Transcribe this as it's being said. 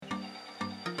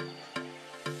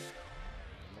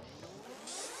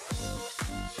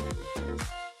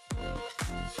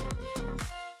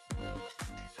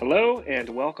Hello and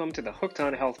welcome to the Hooked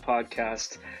on Health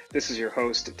podcast. This is your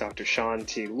host, Dr. Sean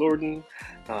T. Lordan,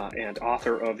 and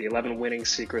author of The 11 Winning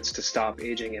Secrets to Stop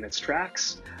Aging in Its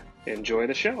Tracks. Enjoy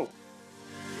the show.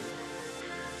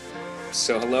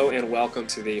 So hello and welcome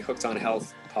to the Hooked on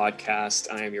Health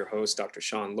podcast. I am your host, Dr.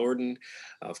 Sean Lordan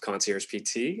of Concierge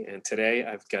PT, and today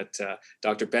I've got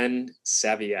Dr. Ben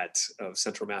Saviet of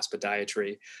Central Mass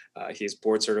Podiatry. He's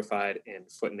board certified in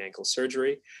foot and ankle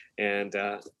surgery, and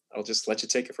I'll just let you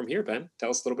take it from here, Ben. Tell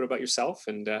us a little bit about yourself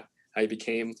and how you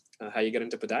got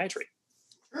into podiatry.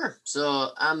 Sure.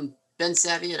 So I'm Ben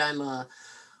Saviet. I'm a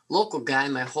local guy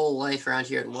my whole life around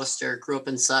here in Worcester. Grew up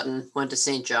in Sutton, went to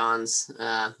St. John's.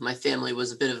 My family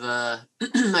was a bit of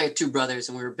I had two brothers,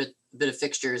 and we were a bit of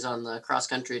fixtures on the cross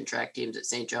country and track teams at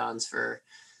St. John's for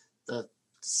the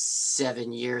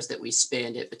 7 years that we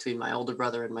spanned it between my older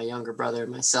brother and my younger brother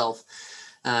and myself.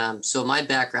 So my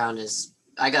background is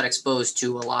I got exposed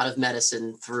to a lot of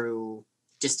medicine through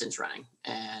distance running.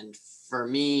 And for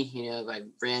me, I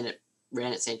ran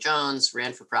at St. John's,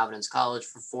 ran for Providence College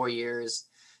for 4 years,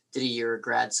 did a year of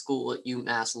grad school at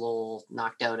UMass-Lowell,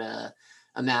 knocked out a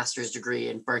master's degree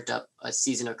and burnt up a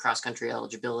season of cross-country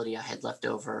eligibility I had left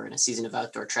over and a season of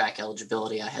outdoor track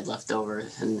eligibility I had left over.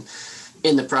 And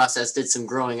in the process, did some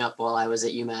growing up while I was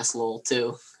at UMass-Lowell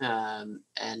too,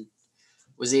 and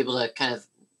was able to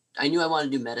I knew I wanted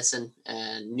to do medicine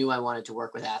and knew I wanted to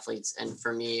work with athletes. And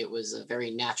for me, it was a very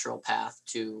natural path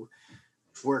to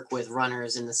work with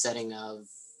runners in the setting of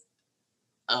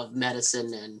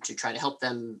medicine and to try to help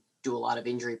them do a lot of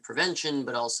injury prevention,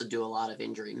 but also do a lot of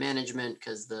injury management.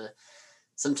 Because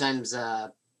sometimes I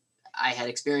had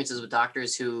experiences with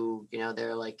doctors who,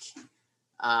 they're like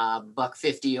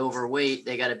 $150 overweight,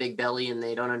 they got a big belly and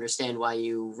they don't understand why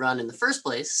you run in the first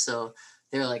place. So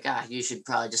they're like, you should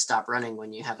probably just stop running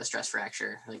when you have a stress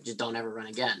fracture. Like, just don't ever run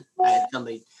again. I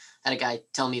had a guy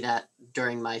tell me that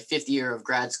during my 5th year of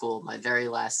grad school, my very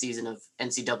last season of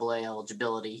NCAA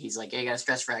eligibility. He's like, hey, you got a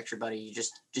stress fracture, buddy. You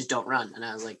just don't run. And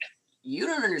I was like, you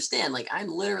don't understand. Like, I'm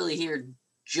literally here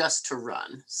just to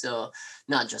run. So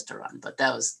not just to run, but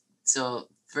so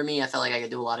for me, I felt like I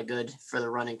could do a lot of good for the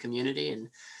running community. And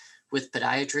with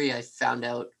podiatry, I found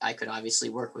out I could obviously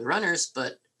work with runners,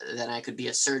 but then I could be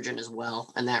a surgeon as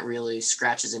well. And that really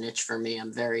scratches an itch for me.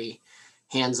 I'm very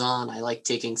hands-on. I like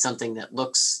taking something that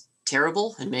looks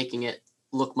terrible and making it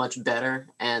look much better.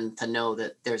 And to know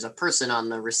that there's a person on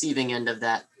the receiving end of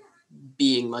that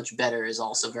being much better is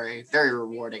also very, very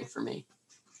rewarding for me.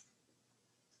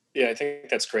 Yeah, I think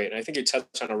that's great. And I think you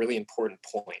touched on a really important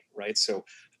point, right? So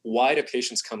why do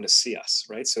patients come to see us,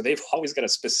 right? So they've always got a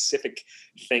specific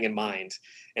thing in mind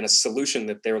and a solution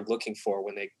that they're looking for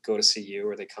when they go to see you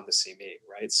or they come to see me,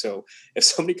 right? So if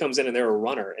somebody comes in and they're a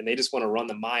runner and they just want to run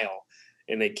the mile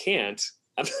and they can't,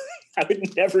 I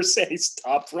would never say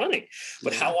stop running.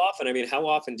 But how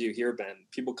often do you hear, Ben,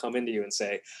 people come into you and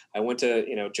say, I went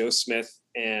to, Joe Smith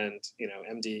and,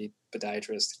 MD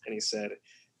podiatrist, and he said,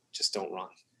 just don't run.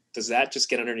 Does that just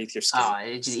get underneath your skin?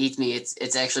 It just eats me.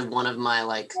 It's actually one of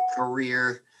my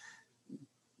career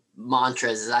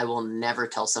mantras is I will never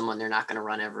tell someone they're not going to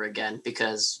run ever again,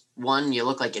 because one, you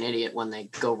look like an idiot when they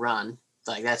go run.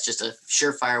 Like, that's just a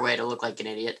surefire way to look like an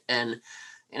idiot. And,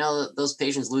 those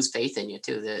patients lose faith in you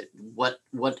too. That what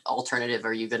alternative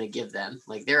are you going to give them?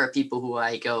 Like, there are people who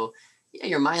I go, yeah,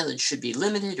 your mileage should be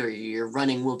limited or your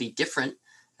running will be different.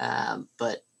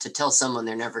 But to tell someone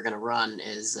they're never going to run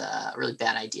is a really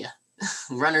bad idea.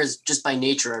 Runners just by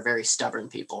nature are very stubborn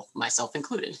people, myself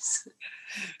included.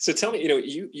 So tell me,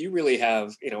 you really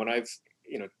have, when I've,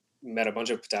 met a bunch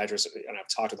of podiatrists and I've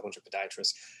talked with a bunch of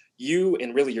podiatrists, you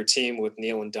and really your team with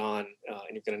Neil and Don,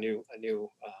 and you've got a new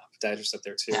podiatrist up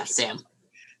there too. Yeah,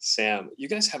 Sam, you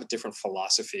guys have a different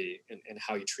philosophy in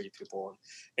how you treat people.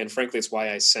 And frankly, it's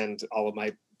why I send all of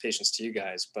my patients to you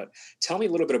guys. But tell me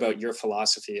a little bit about your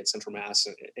philosophy at Central Mass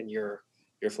and your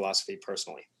philosophy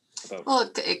personally.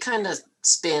 Well, it kind of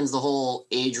spans the whole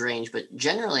age range, but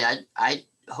generally I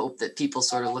hope that people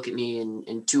sort of look at me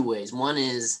in two ways. One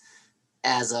is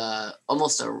as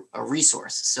almost a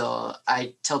resource. So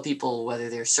I tell people, whether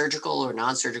they're surgical or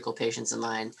non-surgical patients of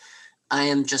mine, I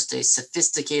am just a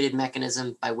sophisticated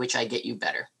mechanism by which I get you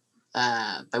better,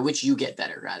 by which you get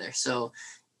better, rather. So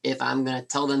if I'm going to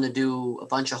tell them to do a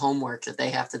bunch of homework that they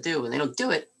have to do and they don't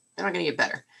do it, they're not going to get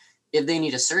better. If they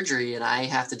need a surgery and I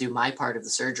have to do my part of the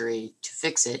surgery to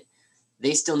fix it,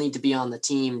 they still need to be on the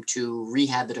team to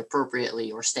rehab it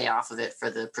appropriately or stay off of it for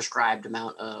the prescribed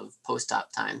amount of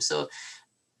post-op time. So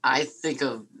I think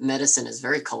of medicine as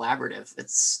very collaborative.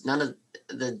 It's none of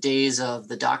the days of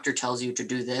the doctor tells you to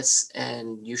do this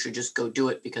and you should just go do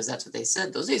it because that's what they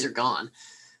said. Those days are gone.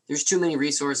 there's too many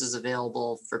resources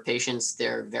available for patients.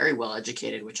 They're very well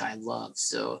educated, which I love.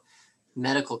 So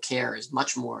medical care is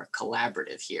much more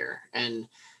collaborative here. And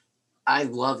I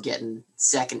love getting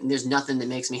second. There's nothing that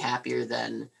makes me happier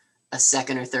than a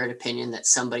second or third opinion that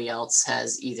somebody else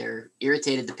has either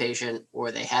irritated the patient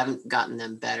or they haven't gotten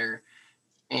them better.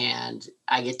 And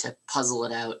I get to puzzle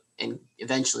it out and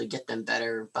eventually get them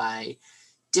better by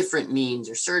different means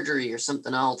or surgery or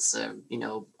something else,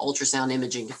 ultrasound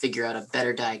imaging to figure out a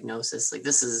better diagnosis. Like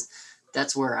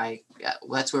that's where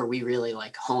that's where we really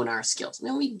like hone our skills. And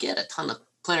then we get a ton of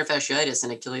plantar fasciitis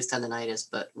and Achilles tendonitis,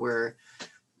 but we're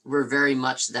very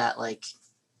much that, like,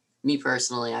 me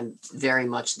personally, I'm very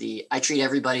much I treat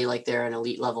everybody like they're an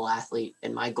elite level athlete.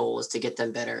 And my goal is to get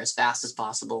them better as fast as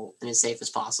possible and as safe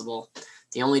as possible.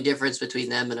 The only difference between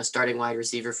them and a starting wide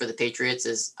receiver for the Patriots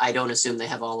is I don't assume they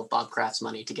have all of Bob Kraft's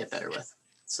money to get better with.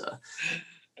 So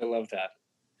I love that.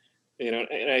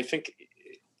 And I think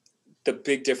the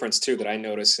big difference too that I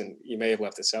notice, and you may have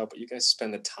left this out, but you guys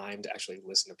spend the time to actually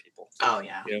listen to people. Oh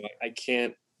yeah. I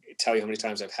can't tell you how many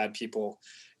times I've had people,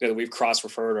 that we've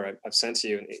cross-referred or I've sent to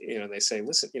you, and they say,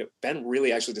 listen, Ben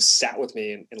really actually just sat with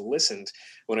me and listened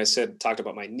when I talked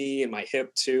about my knee and my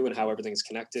hip too, and how everything's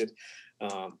connected.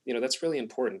 That's really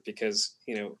important because,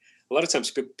 a lot of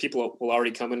times people will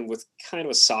already come in with kind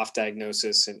of a soft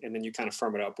diagnosis, and then you kind of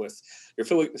firm it up with your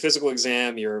physical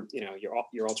exam, your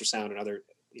ultrasound and other,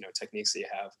 techniques that you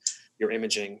have, your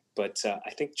imaging. But I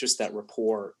think just that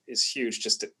rapport is huge,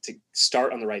 just to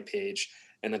start on the right page,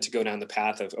 and then to go down the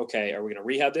path of, okay, are we going to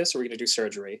rehab this? Or are we going to do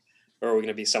surgery? Or are we going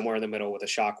to be somewhere in the middle with a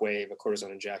shock wave, a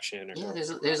cortisone injection?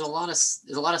 There's a lot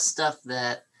of stuff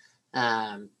that,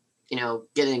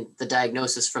 getting the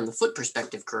diagnosis from the foot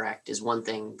perspective correct is one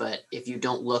thing, but if you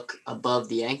don't look above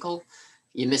the ankle,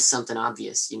 you miss something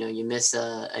obvious. You miss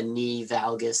a knee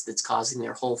valgus that's causing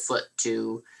their whole foot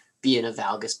to be in a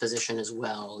valgus position as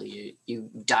well. You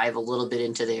dive a little bit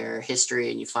into their history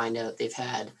and you find out they've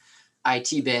had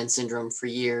IT band syndrome for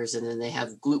years, and then they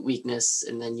have glute weakness,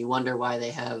 and then you wonder why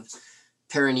they have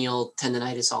perineal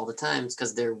tendonitis all the time. It's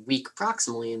because they're weak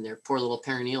proximally and their poor little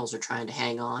perineals are trying to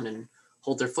hang on and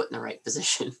hold their foot in the right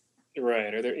position.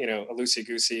 Right. Or they're, a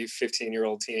loosey-goosey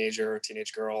 15-year-old teenager or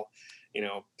teenage girl,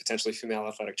 potentially female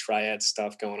athletic triad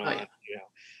stuff going on. Oh, yeah.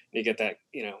 You get that,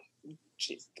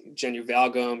 genu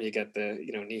valgum, you get the,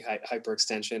 knee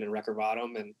hyperextension and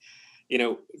recurvatum. And,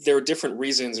 there are different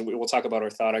reasons, and we'll talk about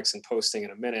orthotics and posting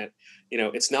in a minute.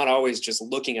 It's not always just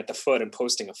looking at the foot and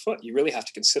posting a foot. You really have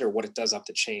to consider what it does up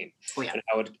the chain. Oh, yeah. And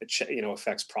how it,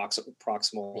 affects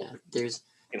proximal. Yeah.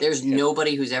 There's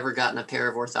nobody who's ever gotten a pair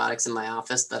of orthotics in my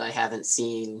office that I haven't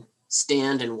seen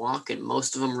stand and walk, and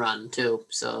most of them run too.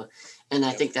 So, and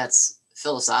I think that's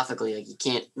philosophically, like, you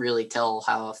can't really tell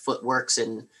how a foot works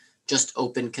in just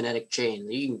open kinetic chain.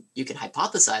 You can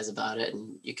hypothesize about it,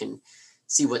 and you can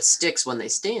see what sticks when they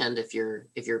stand. If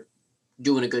you're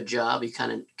doing a good job, you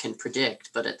kind of can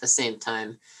predict, but at the same time,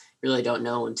 you really don't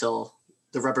know until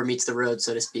the rubber meets the road,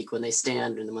 so to speak, when they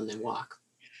stand and when they walk.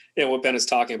 Yeah, what Ben is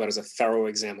talking about is a thorough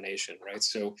examination, right?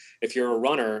 So if you're a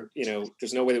runner,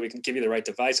 there's no way that we can give you the right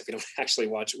device if you don't actually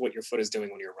watch what your foot is doing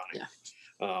when you're running.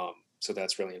 Yeah. So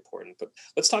that's really important. But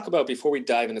let's talk about, before we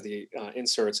dive into the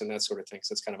inserts and that sort of thing,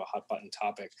 so that's kind of a hot button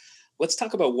topic. Let's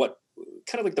talk about what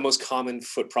kind of like the most common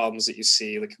foot problems that you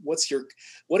see. Like, what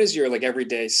is your like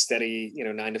everyday steady,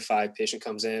 9 to 5 patient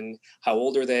comes in? How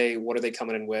old are they? What are they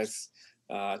coming in with?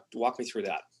 Walk me through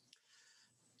that.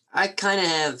 I kind of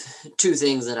have two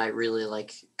things that I really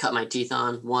like cut my teeth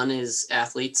on. One is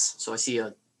athletes. So I see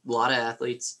a lot of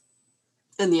athletes.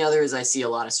 And the other is I see a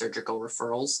lot of surgical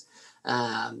referrals.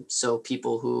 So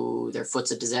people who their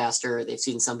foot's a disaster, they've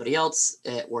seen somebody else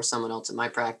or someone else in my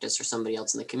practice or somebody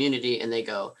else in the community, and they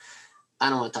go, I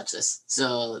don't want to touch this.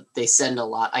 So they send a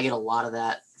lot. I get a lot of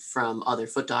that from other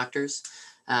foot doctors.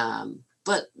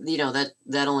 But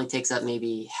that only takes up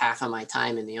maybe half of my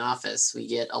time in the office. We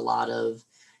get a lot of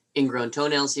ingrown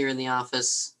toenails here in the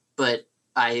office, but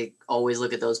I always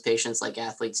look at those patients like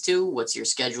athletes too. What's your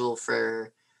schedule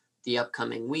for the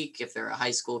upcoming week? If they're a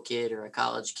high school kid or a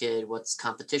college kid, what's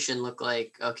competition look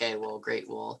like? Okay, well, great.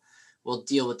 We'll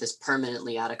deal with this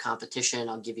permanently out of competition.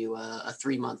 I'll give you a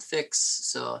 3-month fix.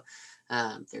 So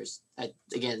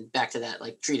again, back to that,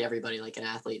 like, treat everybody like an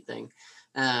athlete thing.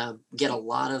 Get a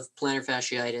lot of plantar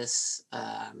fasciitis,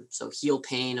 so heel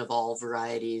pain of all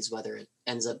varieties, whether it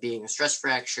ends up being a stress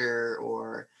fracture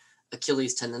or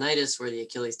Achilles tendonitis, where the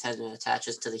Achilles tendon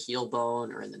attaches to the heel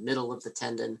bone or in the middle of the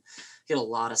tendon. Get a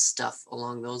lot of stuff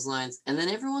along those lines. And then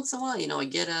every once in a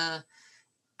while,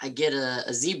 I get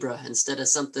a zebra instead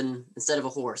of a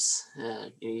horse.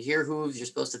 You hear hooves, you're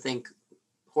supposed to think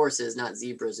horses, not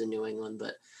zebras in New England,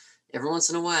 but every once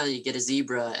in a while you get a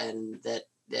zebra, and that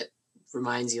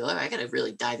reminds you, oh, I got to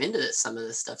really dive into some of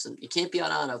this stuff. So you can't be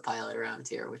on autopilot around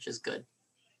here, which is good.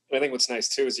 I think what's nice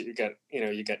too is that you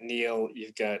got Neil,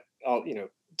 you've got all,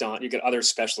 Don, you got other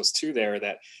specialists too there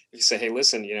that if you say, hey,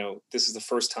 listen, this is the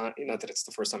first time, not that it's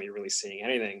the first time you're really seeing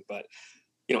anything, but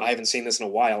I haven't seen this in a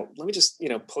while. Let me just,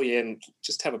 pull you in,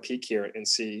 just have a peek here and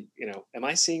see, am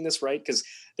I seeing this right? Because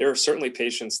there are certainly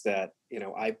patients that,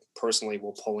 I personally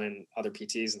will pull in other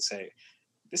PTs and say,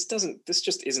 this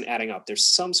just isn't adding up. There's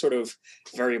some sort of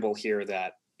variable here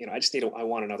that, I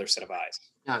want another set of eyes.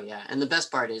 Oh yeah. And the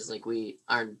best part is like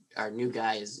our new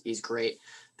guy he's great,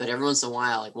 but every once in a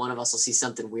while, like one of us will see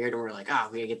something weird and we're like, oh,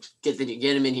 we gotta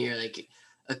get him in here. Like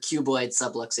a cuboid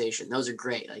subluxation. Those are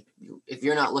great. Like if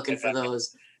you're not looking for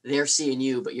those, they're seeing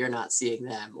you, but you're not seeing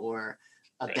them, or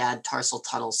a bad tarsal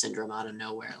tunnel syndrome out of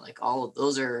nowhere. Like all of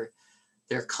those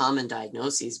they're common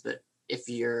diagnoses, but if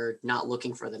you're not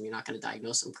looking for them, you're not going to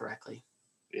diagnose them correctly.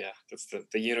 Yeah, that's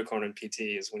the unicorn in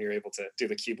PT is when you're able to do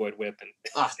the cuboid whip and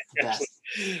the best.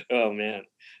 Oh man,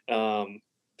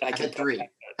 I've had three,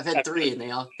 and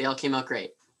they all came out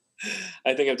great.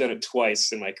 I think I've done it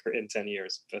twice in 10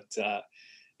 years, but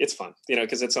it's fun,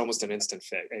 because it's almost an instant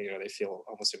fix. They feel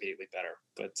almost immediately better.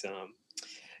 But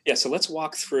yeah, so let's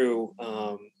walk through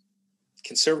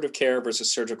conservative care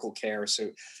versus surgical care.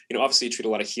 So obviously you treat a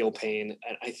lot of heel pain,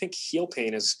 and I think heel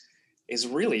pain is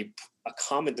really a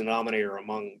common denominator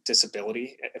among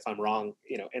disability, if I'm wrong,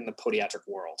 in the podiatric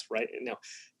world, right? Now,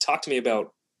 talk to me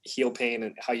about heel pain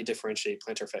and how you differentiate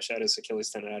plantar fasciitis,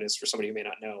 Achilles tendonitis for somebody who may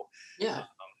not know. Yeah.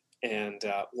 And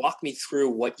walk me through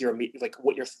what your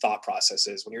thought process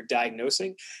is when you're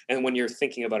diagnosing and when you're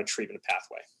thinking about a treatment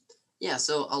pathway. Yeah.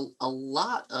 So a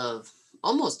lot of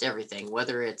almost everything,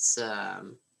 whether it's,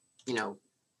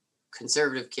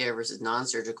 conservative care versus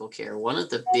non-surgical care, one of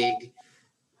the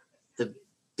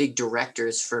big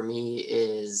directors for me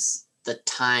is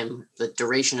the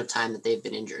duration of time that they've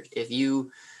been injured. If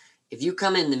you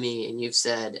come into me and you've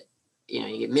said,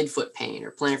 you get midfoot pain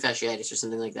or plantar fasciitis or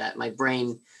something like that, my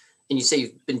brain, and you say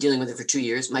you've been dealing with it for 2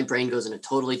 years, my brain goes in a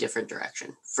totally different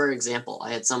direction. For example,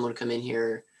 I had someone come in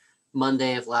here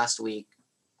Monday of last week,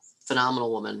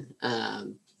 phenomenal woman.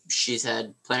 She's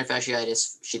had plantar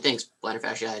fasciitis. She thinks plantar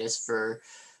fasciitis for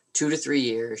 2 to 3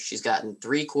 years. She's gotten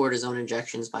 3 cortisone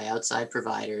injections by outside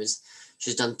providers.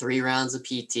 She's done 3 rounds of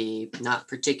PT, not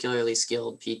particularly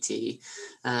skilled PT.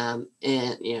 And,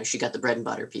 she got the bread and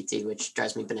butter PT, which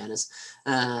drives me bananas.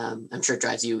 I'm sure it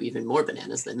drives you even more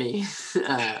bananas than me.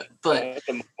 But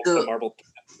the marble.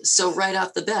 So right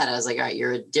off the bat, I was like, all right,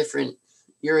 you're a different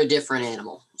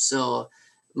animal. So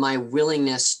my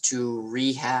willingness to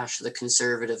rehash the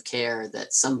conservative care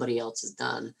that somebody else has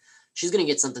done, she's going to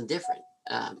get something different.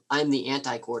 I'm the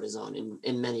anti-cortisone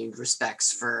in many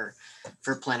respects for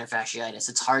plantar fasciitis.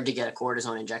 It's hard to get a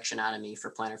cortisone injection out of me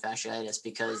for plantar fasciitis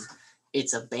because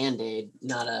it's a Band-Aid,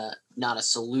 not a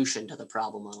solution to the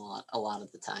problem a lot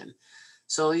of the time.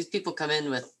 So these people come in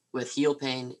with heel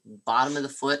pain, bottom of the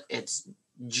foot. It's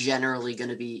generally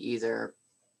going to be either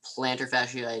plantar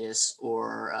fasciitis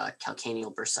or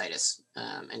calcaneal bursitis.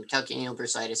 And calcaneal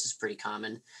bursitis is pretty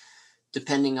common.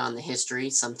 Depending on the history,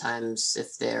 sometimes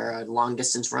if they're a long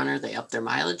distance runner, they up their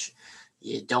mileage.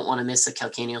 You don't want to miss a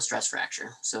calcaneal stress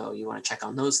fracture. So you want to check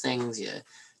on those things. You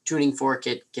tuning fork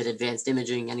it, get advanced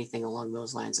imaging, anything along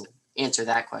those lines will answer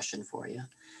that question for you.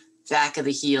 Back of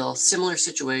the heel, similar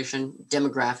situation.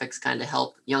 Demographics kind of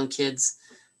help young kids.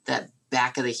 That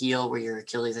back of the heel where your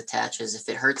Achilles attaches, if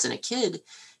it hurts in a kid,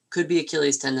 could be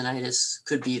Achilles tendonitis,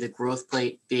 could be the growth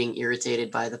plate being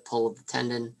irritated by the pull of the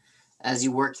tendon. As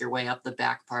you work your way up the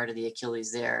back part of the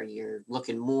Achilles there, you're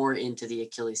looking more into the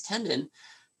Achilles tendon,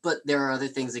 but there are other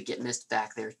things that get missed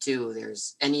back there too.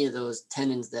 There's any of those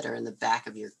tendons that are in the back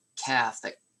of your calf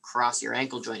that cross your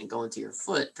ankle joint and go into your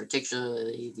foot,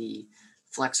 particularly the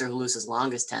flexor hallucis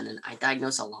longus tendon. I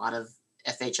diagnose a lot of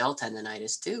FHL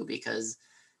tendonitis too, because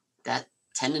that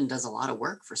tendon does a lot of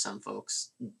work for some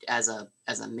folks as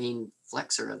a main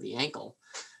flexor of the ankle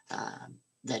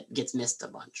that gets missed a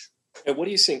bunch. And what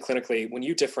are you seeing clinically when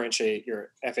you differentiate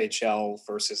your FHL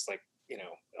versus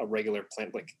a regular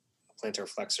plantar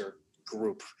flexor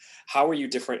group? How are you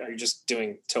different? Are you just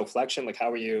doing toe flexion?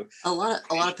 How are you? A lot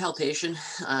of palpation,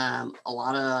 a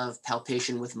lot of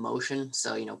palpation with motion.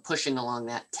 So, pushing along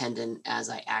that tendon as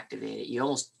I activate it, you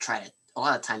almost a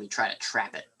lot of time you try to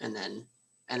trap it and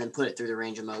then put it through the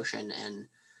range of motion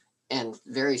and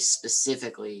very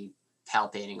specifically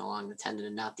palpating along the tendon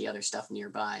and not the other stuff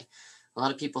nearby. A lot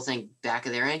of people think back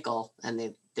of their ankle, and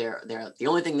they're the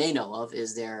only thing they know of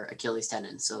is their Achilles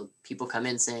tendon. So people come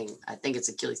in saying, I think it's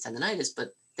Achilles tendonitis,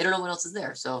 but they don't know what else is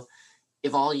there. So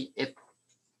if all you,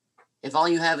 if all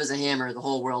you have is a hammer, the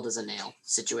whole world is a nail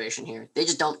situation here. They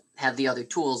just don't have the other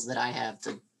tools that I have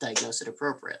to diagnose it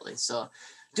appropriately. So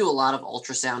do a lot of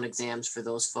ultrasound exams for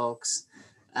those folks.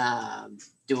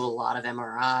 Do a lot of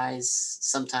MRIs.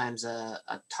 Sometimes a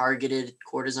targeted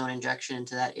cortisone injection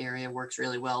into that area works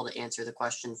really well to answer the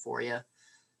question for you.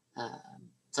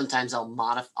 Sometimes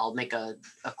I'll make a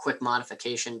quick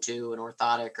modification to an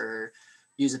orthotic or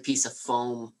use a piece of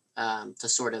foam to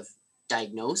sort of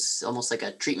diagnose, almost like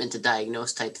a treatment to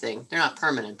diagnose type thing. They're not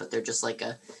permanent, but they're just like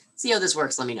a, see how this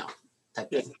works, let me know type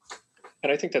thing.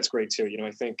 And I think that's great too.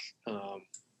 I think,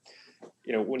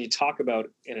 when you talk about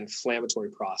an inflammatory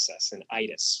process, an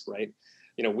itis, right?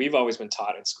 We've always been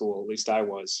taught in school, at least I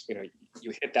was,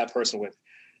 you hit that person with,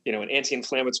 an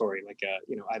anti-inflammatory, like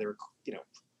either,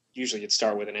 usually you'd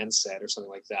start with an NSAID or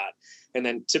something like that. And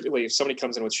then typically if somebody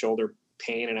comes in with shoulder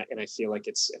pain and I feel like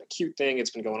it's an acute thing,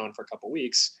 it's been going on for a couple of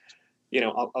weeks,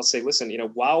 I'll say, listen,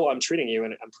 while I'm treating you,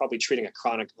 and I'm probably treating a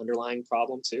chronic underlying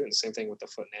problem too, and the same thing with the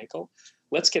foot and ankle,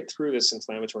 let's get through this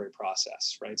inflammatory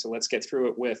process, right? So let's get through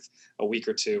it with a week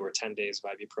or two or 10 days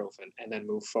of ibuprofen and then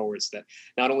move forward so that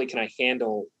not only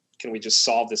can we just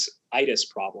solve this itis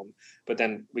problem, but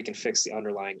then we can fix the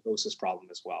underlying osis problem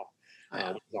as well. Which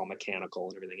is all mechanical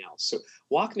and everything else. So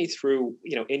walk me through,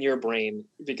 in your brain,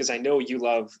 because I know you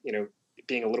love,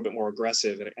 being a little bit more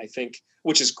aggressive. And I think,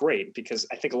 which is great, because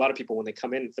I think a lot of people, when they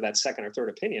come in for that second or third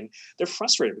opinion, they're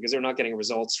frustrated because they're not getting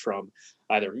results from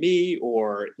either me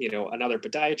or, another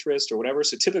podiatrist or whatever.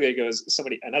 So typically it goes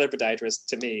another podiatrist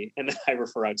to me, and then I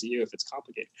refer out to you if it's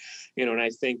complicated, and I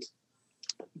think,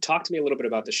 talk to me a little bit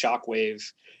about the shock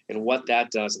wave and what that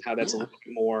does and how that's a little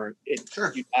bit more,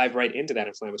 Sure. You dive right into that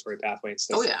inflammatory pathway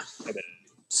instead. Oh yeah.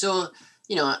 So,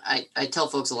 I tell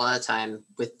folks a lot of the time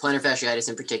with plantar fasciitis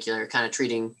in particular,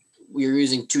 we're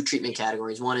using two treatment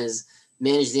categories. One is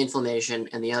manage the inflammation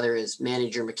and the other is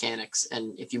manage your mechanics.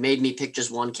 And if you made me pick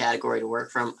just one category to work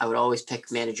from, I would always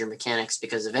pick manage your mechanics,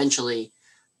 because eventually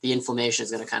the inflammation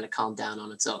is going to kind of calm down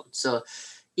on its own. So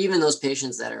even those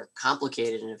patients that are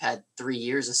complicated and have had 3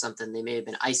 years of something, they may have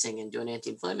been icing and doing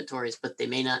anti-inflammatories, but they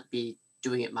may not be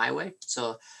doing it my way.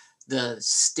 So the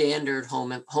standard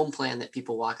home plan that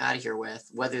people walk out of here with,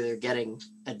 whether they're getting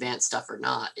advanced stuff or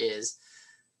not, is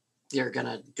they're going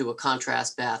to do a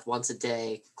contrast bath once a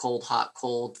day, cold, hot,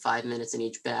 cold, 5 minutes in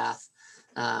each bath,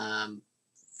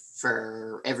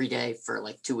 for every day for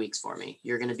like 2 weeks for me.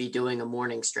 You're going to be doing a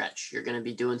morning stretch. You're going to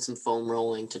be doing some foam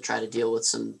rolling to try to deal with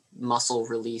some muscle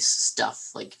release stuff,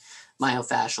 like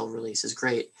myofascial release is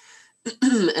great.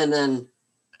 And then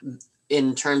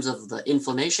in terms of the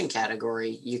inflammation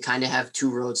category, you kind of have two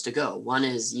roads to go. One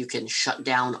is you can shut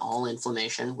down all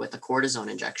inflammation with a cortisone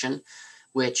injection,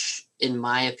 which in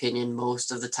my opinion,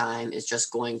 most of the time is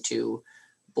just going to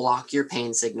block your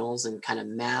pain signals and kind of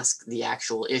mask the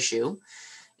actual issue.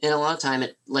 And a lot of time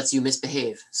it lets you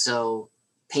misbehave. So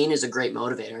pain is a great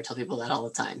motivator. I tell people that all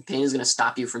the time. Pain is going to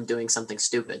stop you from doing something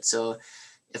stupid. So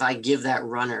if I give that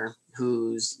runner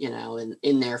who's,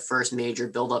 in their first major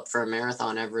buildup for a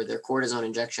marathon ever, their cortisone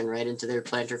injection right into their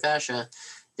plantar fascia,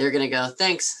 they're going to go,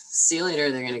 thanks, see you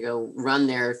later. They're going to go run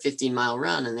their 15-mile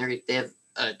run, and they have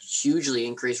a hugely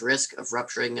increased risk of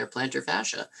rupturing their plantar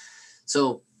fascia.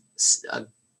 So a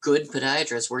good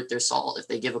podiatrist worth their salt, if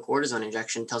they give a cortisone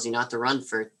injection, tells you not to run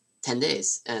for 10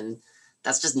 days. And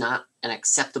that's just not an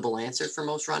acceptable answer for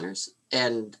most runners.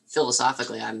 And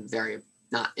philosophically, I'm very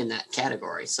not in that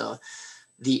category. So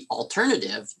the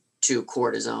alternative to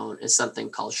cortisone is something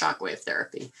called shockwave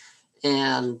therapy.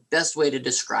 And best way to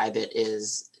describe it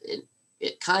is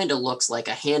it kind of looks like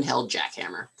a handheld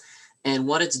jackhammer. And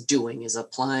what it's doing is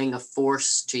applying a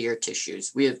force to your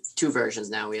tissues. We have two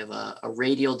versions now. We have a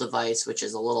radial device, which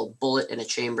is a little bullet in a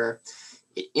chamber.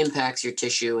 It impacts your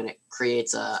tissue and it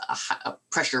creates a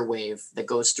pressure wave that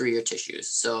goes through your tissues.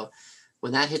 So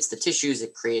when that hits the tissues,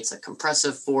 it creates a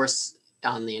compressive force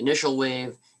on the initial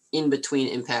wave. In between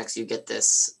impacts, you get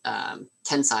this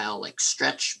tensile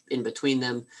stretch in between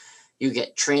them. You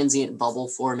get transient bubble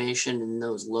formation in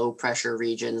those low pressure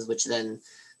regions, which then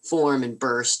form and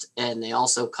burst, and they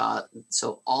also cause,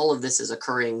 so all of this is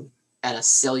occurring at a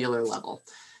cellular level.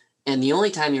 And the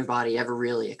only time your body ever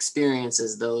really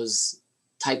experiences those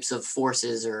types of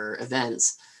forces or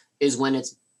events is when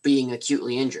it's being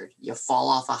acutely injured. You fall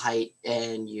off a height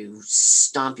and you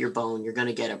stomp your bone, you're going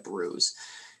to get a bruise.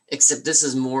 Except this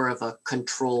is more of a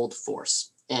controlled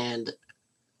force. And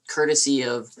courtesy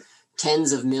of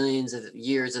tens of millions of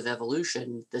years of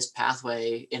evolution, this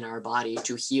pathway in our body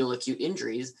to heal acute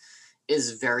injuries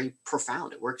is very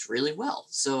profound. It works really well.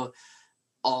 So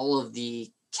all of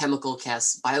the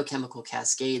biochemical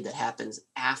cascade that happens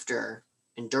after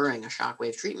and during a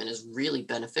shockwave treatment is really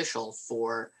beneficial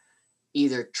for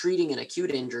either treating an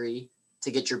acute injury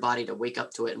to get your body to wake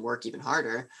up to it and work even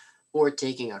harder, or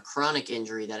taking a chronic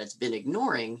injury that it's been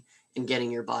ignoring and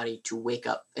getting your body to wake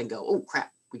up and go, oh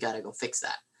crap, we got to go fix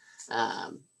that.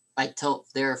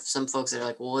 There are some folks that are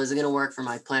like, well, is it going to work for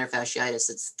my plantar fasciitis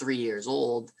that's 3 years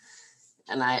old?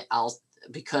 And I'll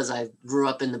because I grew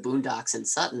up in the boondocks in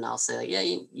Sutton, I'll say, like, yeah,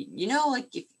 you know,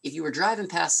 like if you were driving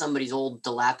past somebody's old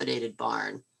dilapidated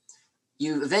barn,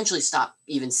 you eventually stop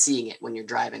even seeing it when you're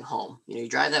driving home. You know, you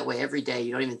drive that way every day.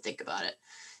 You don't even think about it.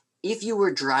 If you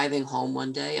were driving home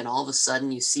one day and all of a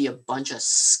sudden you see a bunch of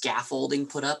scaffolding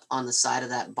put up on the side of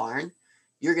that barn,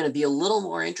 you're going to be a little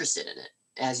more interested in it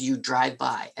as you drive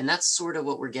by. And that's sort of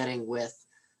what we're getting with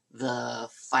the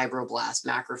fibroblast,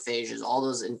 macrophages, all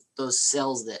those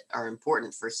cells that are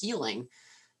important for healing.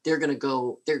 They're going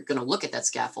to look at that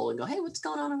scaffold and go, hey, what's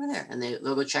going on over there? And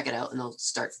they'll go check it out and they'll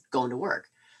start going to work.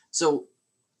 So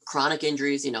chronic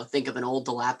injuries, you know, think of an old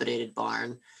dilapidated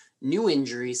barn. New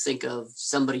injuries, think of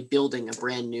somebody building a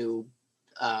brand new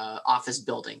office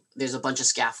building. There's a bunch of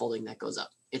scaffolding that goes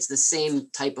up. It's the same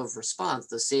type of response.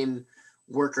 The same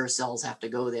worker cells have to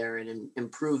go there and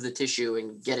improve the tissue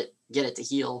and get it to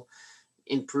heal,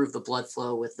 improve the blood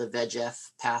flow with the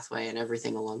VEGF pathway and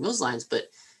everything along those lines. But,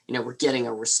 you know, we're getting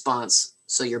a response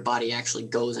so your body actually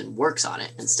goes and works on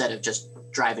it instead of just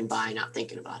driving by, not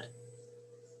thinking about it.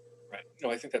 Right. No,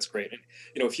 I think that's great. And,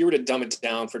 you know, if you were to dumb it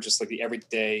down for just like the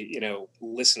everyday, you know,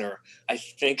 listener, I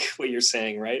think what you're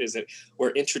saying, right, is that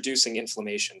we're introducing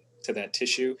inflammation to that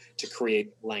tissue to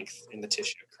create length in the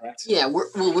tissue, correct? Yeah,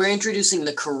 we're introducing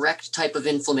the correct type of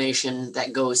inflammation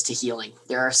that goes to healing.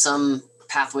 There are some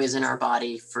pathways in our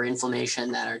body for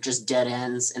inflammation that are just dead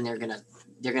ends, and they're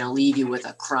gonna leave you with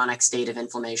a chronic state of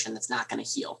inflammation that's not going to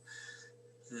heal.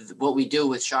 What we do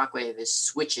with shockwave is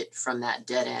switch it from that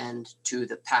dead end to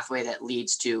the pathway that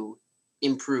leads to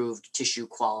improved tissue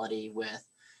quality with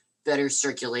better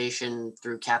circulation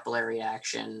through capillary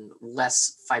action,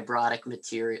 less fibrotic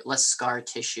material, less scar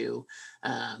tissue,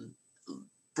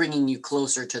 bringing you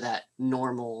closer to that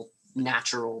normal,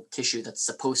 natural tissue that's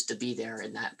supposed to be there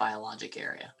in that biologic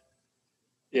area.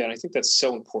 Yeah, and I think that's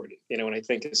so important, you know, and I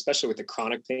think especially with the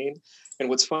chronic pain. And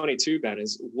what's funny too, Ben,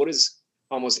 is what is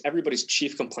almost everybody's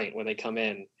chief complaint when they come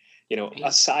in, you know,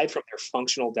 aside from their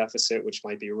functional deficit, which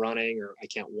might be running or I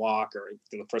can't walk or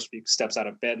you know, the first few steps out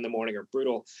of bed in the morning are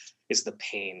brutal, is the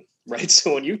pain, right?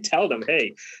 So when you tell them,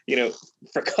 hey, you know,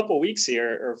 for a couple of weeks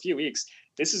here or a few weeks,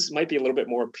 might be a little bit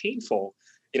more painful,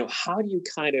 you know, how do you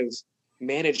kind of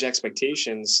manage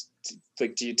expectations?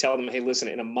 Like, do you tell them, hey, listen,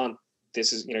 in a month,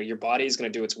 this is, you know, your body is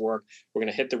going to do its work. We're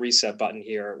going to hit the reset button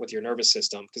here with your nervous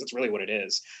system, because that's really what it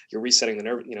is. You're resetting the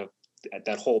nerve, you know,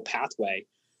 that whole pathway.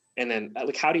 And then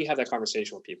like, how do you have that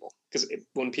conversation with people? Because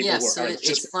when people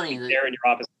it's funny there in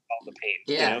your office, all the pain,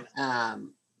 yeah, you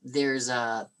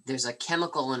know? There's a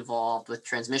chemical involved with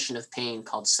transmission of pain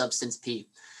called substance P.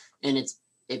 And it's,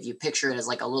 if you picture it as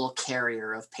like a little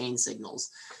carrier of pain signals,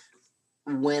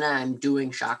 when I'm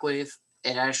doing shockwave,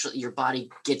 it actually, your body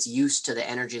gets used to the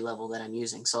energy level that I'm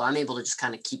using. So I'm able to just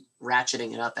kind of keep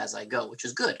ratcheting it up as I go, which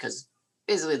is good because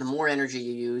basically the more energy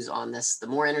you use on this, the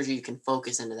more energy you can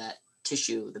focus into that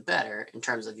tissue, the better in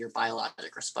terms of your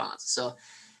biologic response. So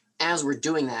as we're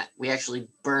doing that, we actually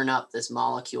burn up this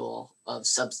molecule of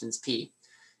substance P.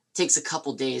 It takes a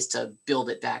couple days to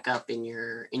build it back up in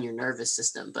your nervous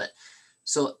system. But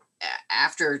so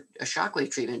after a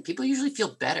shockwave treatment, people usually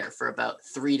feel better for about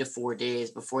 3 to 4 days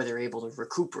before they're able to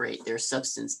recuperate their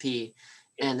substance P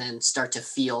and then start to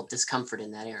feel discomfort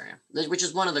in that area, which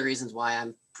is one of the reasons why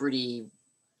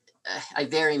I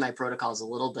vary my protocols a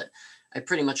little bit. I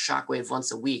pretty much shockwave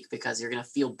once a week because you're going to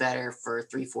feel better for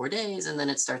 3-4 days. And then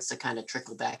it starts to kind of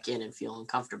trickle back in and feel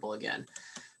uncomfortable again.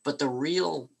 But the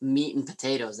real meat and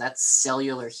potatoes, that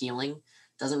cellular healing,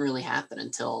 doesn't really happen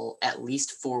until at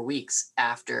least 4 weeks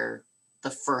after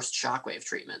the first shockwave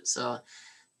treatment. So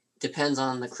depends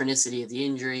on the chronicity of the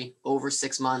injury. Over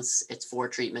 6 months, it's 4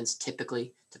 treatments,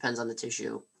 typically, depends on the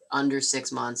tissue. Under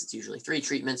 6 months, it's usually 3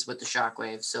 treatments with the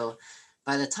shockwave. So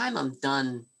by the time I'm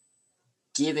done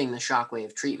giving the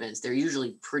shockwave treatments, they're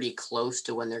usually pretty close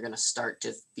to when they're going to start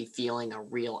to be feeling a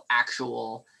real,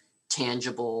 actual,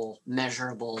 tangible,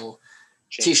 measurable,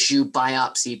 tissue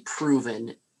biopsy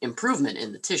proven improvement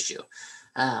in the tissue.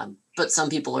 But some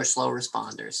people are slow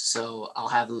responders. So I'll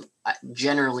have them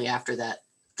generally after that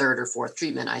 3rd or 4th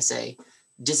treatment, I say,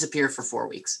 disappear for 4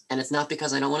 weeks. And it's not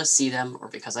because I don't want to see them or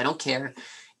because I don't care.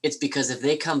 It's because if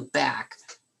they come back,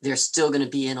 they're still going to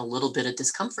be in a little bit of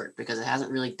discomfort because it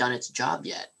hasn't really done its job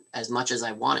yet. as much as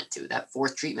I want it to. That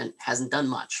fourth treatment hasn't done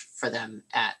much for them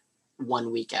at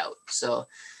 1 week out. So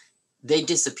they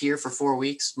disappear for 4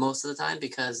 weeks most of the time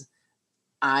because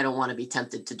I don't want to be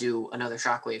tempted to do another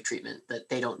shockwave treatment that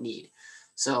they don't need.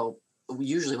 So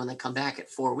usually when they come back at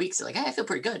 4 weeks, they're like, hey, I feel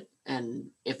pretty good. And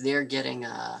if they're getting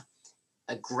a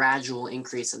gradual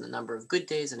increase in the number of good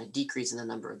days and a decrease in the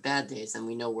number of bad days, then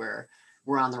we know we're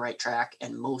on the right track.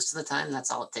 And most of the time, that's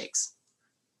all it takes.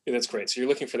 Yeah, that's great. So you're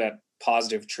looking for that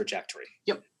positive trajectory.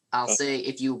 Yep. I'll say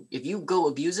if you go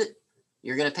abuse it,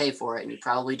 you're going to pay for it and you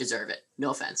probably deserve it. No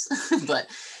offense. But,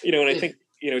 and I think,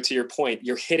 to your point,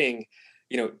 you're hitting,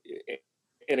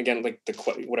 and again, like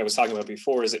what I was talking about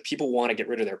before is that people want to get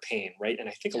rid of their pain, right? And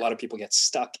I think a lot of people get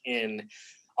stuck in,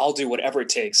 I'll do whatever it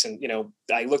takes. And,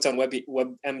 I looked on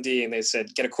WebMD and they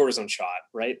said, get a cortisone shot,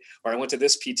 right? Or I went to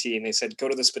this PT and they said, go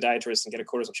to this podiatrist and get a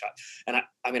cortisone shot. And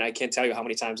I can't tell you how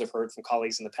many times I've heard from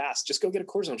colleagues in the past, just go get a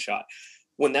cortisone shot,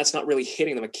 when that's not really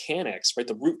hitting the mechanics, right?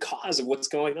 The root cause of what's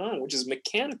going on, which is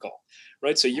mechanical,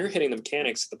 right? So you're hitting the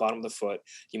mechanics at the bottom of the foot.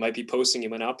 You might be posting, you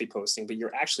might not be posting, but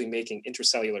you're actually making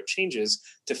intracellular changes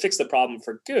to fix the problem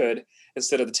for good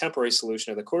instead of the temporary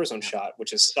solution of the cortisone shot,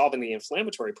 which is solving the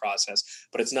inflammatory process,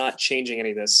 but it's not changing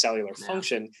any of the cellular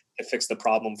function to fix the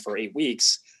problem for 8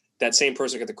 weeks. That same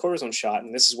person got the cortisone shot,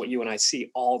 and this is what you and I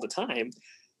see all the time,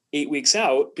 8 weeks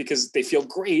out, because they feel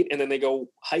great and then they go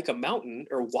hike a mountain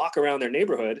or walk around their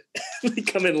neighborhood and they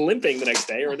come in limping the next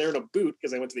day, or they're in a boot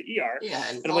because they went to the ER. Yeah.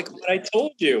 And I'm like, but I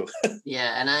told you.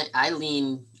 Yeah.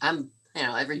 And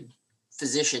every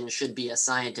physician should be a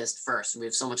scientist first. We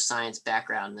have so much science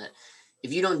background that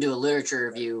if you don't do a literature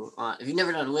review, if you've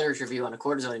never done a literature review on a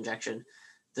cortisone injection,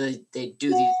 they do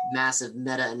these massive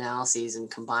meta-analyses and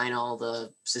combine all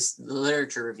the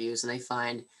literature reviews, and they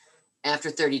find after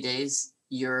 30 days,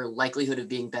 your likelihood of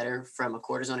being better from a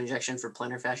cortisone injection for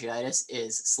plantar fasciitis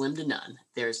is slim to none.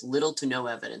 There's little to no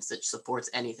evidence that supports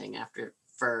anything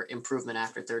for improvement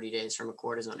after 30 days from a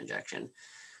cortisone injection.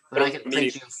 But I can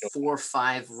print you 4 or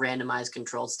 5 randomized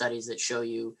controlled studies that show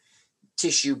you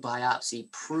tissue biopsy,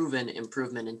 proven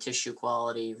improvement in tissue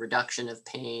quality, reduction of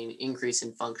pain, increase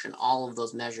in function, all of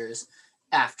those measures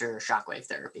after shockwave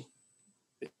therapy.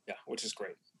 Yeah, which is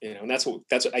great. And that's what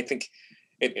I think.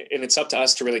 And it's up to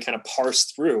us to really kind of parse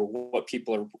through what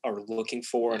people are looking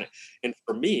for. And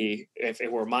for me, if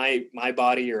it were my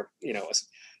body or,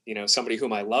 somebody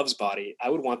whom I love's body, I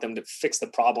would want them to fix the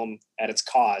problem at its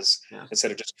cause instead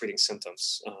of just treating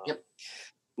symptoms.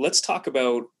 Let's talk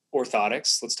about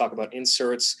orthotics. Let's talk about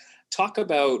inserts. Talk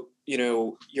about,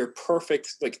 your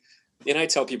perfect, and I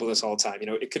tell people this all the time,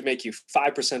 it could make you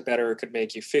 5% better. It could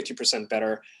make you 50%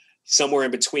 better. Somewhere in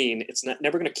between. It's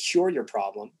never going to cure your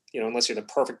problem, unless you're the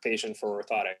perfect patient for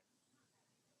orthotic.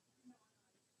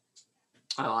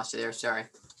 I lost you there. Sorry.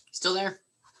 Still there?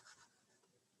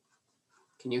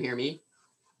 Can you hear me?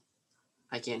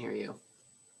 I can't hear you.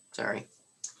 Sorry.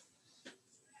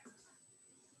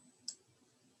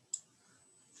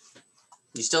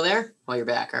 You still there? Oh, you're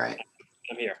back. All right.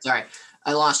 I'm here. Sorry.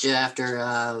 I lost you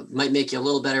after, might make you a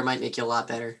little better, might make you a lot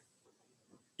better.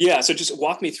 Yeah. So just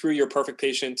walk me through your perfect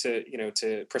patient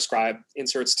to prescribe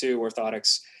inserts to,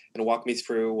 orthotics, and walk me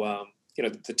through,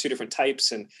 the 2 different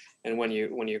types and when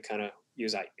you kind of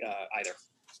use either.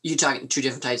 You talking 2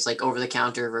 different types, like over the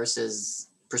counter versus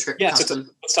prescription? Yeah. So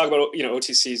let's talk about,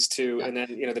 OTCs too. Yeah. And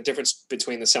then, the difference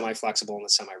between the semi-flexible and the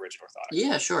semi-rigid orthotic.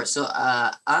 Yeah, sure. So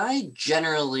I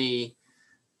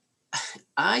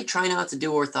try not to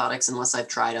do orthotics unless I've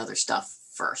tried other stuff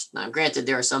first. Now, granted,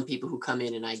 there are some people who come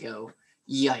in and I go,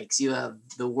 yikes, you have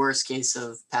the worst case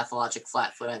of pathologic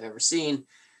flat foot I've ever seen.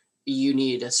 You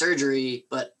need a surgery,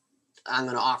 but I'm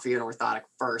going to offer you an orthotic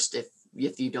first if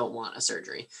you don't want a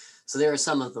surgery. So there are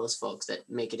some of those folks that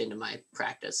make it into my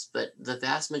practice. But the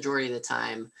vast majority of the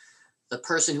time, the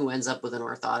person who ends up with an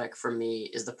orthotic from me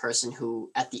is the person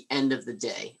who, at the end of the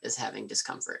day, is having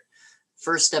discomfort.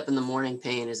 First step in the morning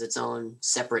pain is its own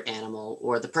separate animal,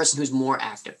 or the person who's more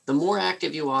active. The more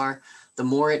active you are, the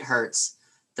more it hurts,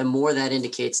 the more that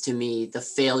indicates to me the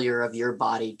failure of your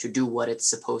body to do what it's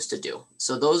supposed to do.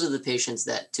 So those are the patients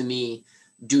that, to me,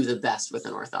 do the best with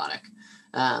an orthotic.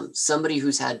 Somebody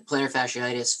who's had plantar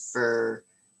fasciitis for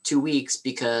 2 weeks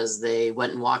because they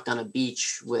went and walked on a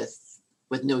beach with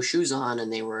no shoes on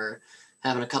and they were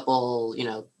having a couple,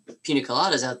 pina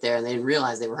coladas out there and they didn't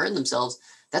realize they were hurting themselves.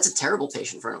 That's a terrible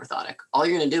patient for an orthotic. All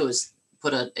you're going to do is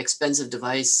put an expensive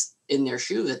device in their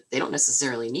shoe that they don't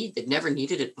necessarily need. They've never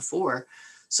needed it before.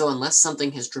 So unless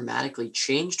something has dramatically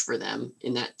changed for them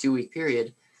in that 2-week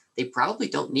period, they probably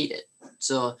don't need it.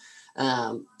 So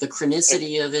the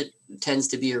chronicity of it tends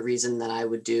to be a reason that I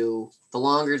would do. The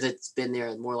longer that's been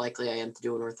there, the more likely I am to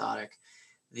do an orthotic.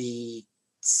 the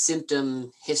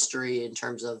symptom history in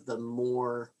terms of the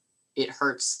more it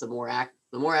hurts, the more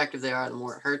active they are, the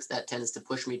more it hurts. That tends to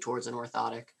push me towards an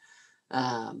orthotic.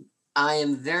 I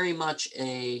am very much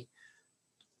a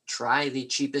try the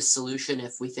cheapest solution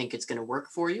if we think it's going to work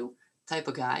for you type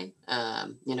of guy.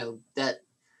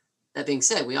 That being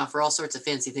said, we offer all sorts of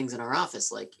fancy things in our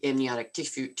office, like amniotic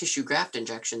tissue graft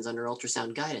injections under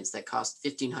ultrasound guidance that cost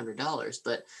 $1,500.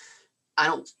 But I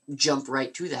don't jump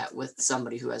right to that with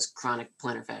somebody who has chronic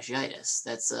plantar fasciitis.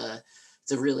 It's a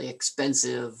really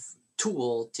expensive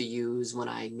tool to use when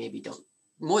I maybe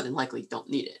more than likely don't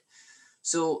need it.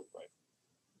 So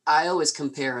I always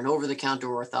compare an over-the-counter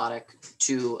orthotic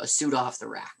to a suit off the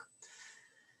rack.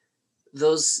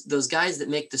 Those guys that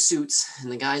make the suits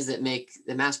and the guys that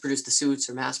mass produce the suits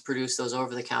or mass produce those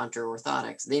over-the-counter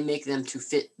orthotics, they make them to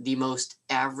fit the most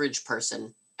average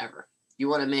person ever. You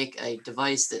want to make a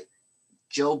device that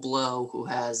Joe Blow, who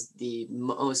has the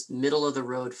most middle of the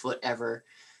road foot ever,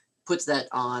 puts that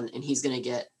on, and he's going to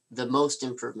get the most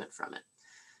improvement from it.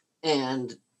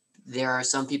 And there are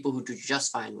some people who do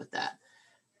just fine with that.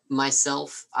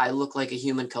 Myself, I look like a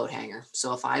human coat hanger.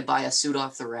 So if I buy a suit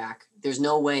off the rack, there's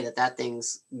no way that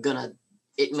thing's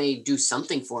it may do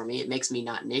something for me. It makes me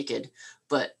not naked,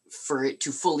 but for it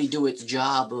to fully do its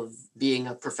job of being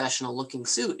a professional looking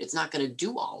suit, it's not going to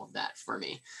do all of that for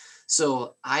me.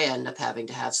 So I end up having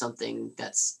to have something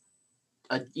that's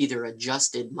either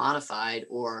adjusted, modified,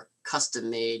 or custom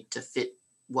made to fit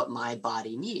what my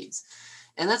body needs.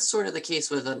 And that's sort of the case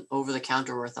with an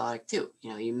over-the-counter orthotic too.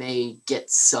 You may get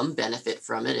some benefit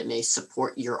from it. It may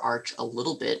support your arch a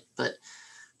little bit, but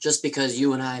just because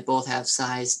you and I both have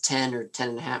size 10 or 10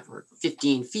 and a half or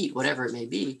 15 feet, whatever it may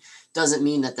be, doesn't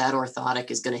mean that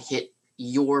orthotic is going to hit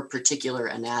your particular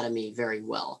anatomy very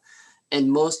well.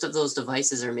 And most of those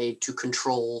devices are made to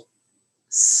control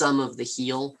some of the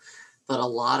heel, but a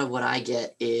lot of what I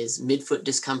get is midfoot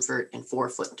discomfort and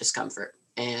forefoot discomfort.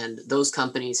 And those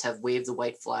companies have waved the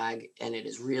white flag, and it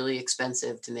is really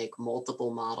expensive to make multiple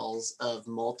models of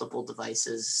multiple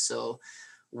devices. So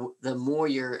the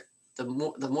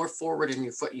more forward in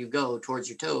your foot you go towards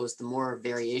your toes, the more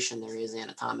variation there is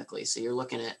anatomically. So you're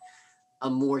looking at a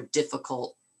more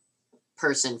difficult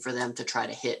person for them to try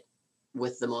to hit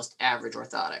with the most average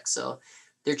orthotics. So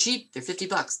they're cheap, they're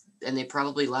 $50, and they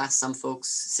probably last some folks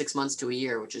 6 months to a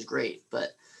year, which is great.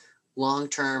 But long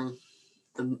term,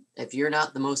 if you're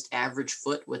not the most average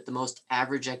foot with the most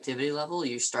average activity level,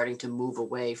 you're starting to move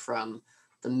away from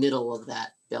the middle of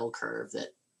that bell curve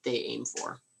that they aim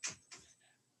for.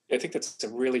 I think that's a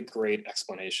really great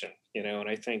explanation, and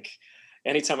I think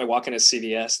anytime I walk into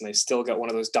CVS and they still got one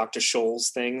of those Dr.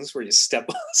 Scholl's things where you step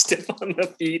on the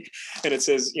feet and it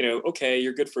says, okay,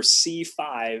 you're good for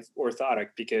C5 orthotic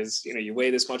because, you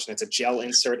weigh this much and it's a gel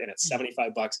insert and it's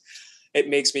 $75. It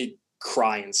makes me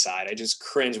cry inside. I just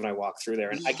cringe when I walk through there,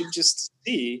 and I could just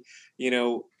see,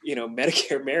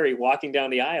 Medicare Mary walking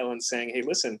down the aisle and saying, hey,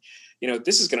 listen,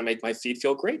 this is going to make my feet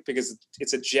feel great because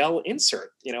it's a gel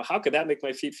insert. How could that make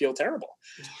my feet feel terrible?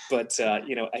 But,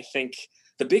 I think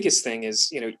the biggest thing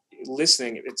is,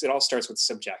 listening. It all starts with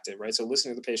subjective, right? So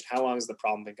listening to the patient, how long has the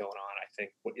problem been going on? I think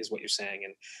what you're saying.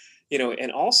 And,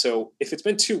 and also if it's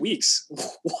been 2 weeks,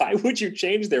 why would you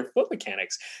change their foot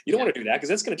mechanics? You don't want to do that because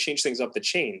that's going to change things up the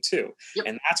chain too. Yep.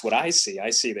 And that's what I see. I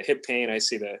see the hip pain. I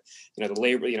see the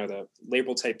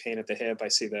labral type pain at the hip. I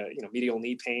see the, medial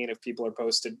knee pain if people are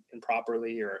posted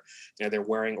improperly or, they're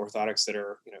wearing orthotics that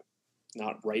are,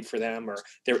 not right for them, or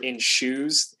they're in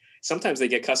shoes. Sometimes they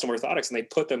get custom orthotics and they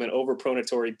put them in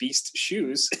overpronatory beast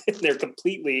shoes. And they're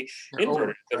completely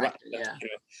inverted.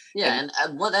 And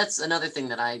that's another thing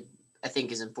that I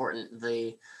think is important.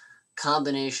 The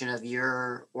combination of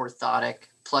your orthotic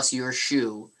plus your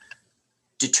shoe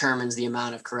determines the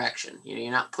amount of correction.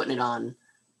 You're not putting it on.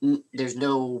 Everybody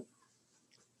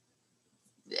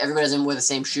doesn't wear the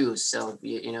same shoes. So,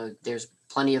 there's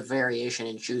plenty of variation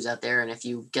in shoes out there. And if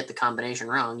you get the combination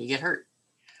wrong, you get hurt.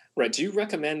 Right. Do you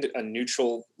recommend a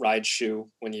neutral ride shoe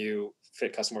when you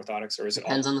fit custom orthotics, or is it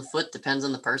depends on the foot, depends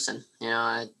on the person?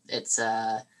 It's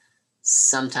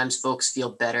sometimes folks feel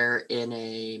better in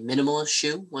a minimalist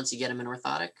shoe once you get them in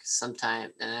orthotic.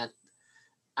 Sometimes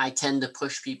I tend to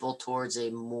push people towards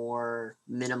a more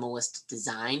minimalist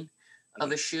design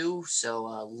of a shoe. So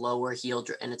lower heel,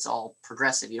 and it's all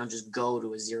progressive. You don't just go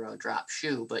to a zero drop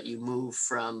shoe, but you move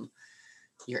from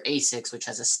your Asics, which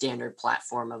has a standard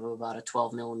platform of about a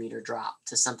 12 millimeter drop,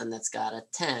 to something that's got a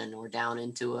 10, or down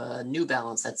into a New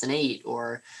Balance that's an 8,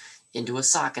 or into a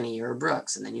Saucony or a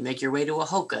Brooks. And then you make your way to a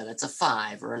Hoka that's a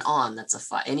 5, or an On that's a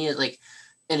 5. And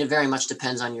it very much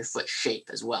depends on your foot shape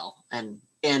as well, and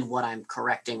what I'm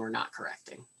correcting or not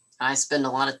correcting. I spend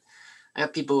I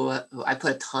have people who I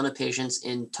put a ton of patients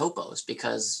in topos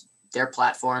because their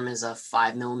platform is a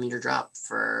 5 millimeter drop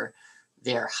for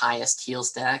their highest heel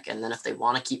stack. And then if they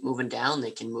want to keep moving down,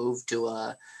 they can move to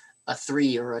a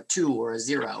 3 or a 2 or a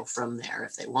 0 from there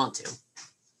if they want to.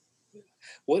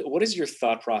 What is your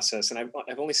thought process? And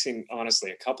I've only seen,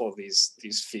 honestly, a couple of these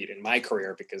feet in my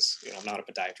career because I'm not a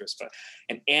podiatrist, but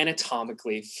an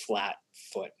anatomically flat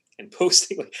foot and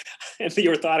posting and the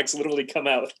orthotics literally come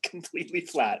out completely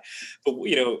flat. But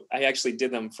I actually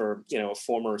did them for a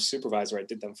former supervisor. I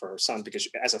did them for her son because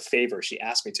as a favor she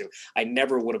asked me to. I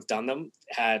never would have done them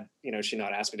had she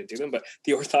not asked me to do them. But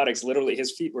the orthotics, literally,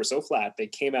 his feet were so flat they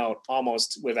came out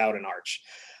almost without an arch.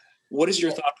 What is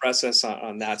your thought process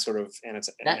on that sort of? And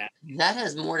that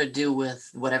has more to do with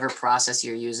whatever process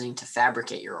you're using to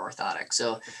fabricate your orthotic.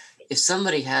 So if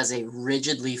somebody has a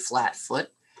rigidly flat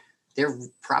foot, they're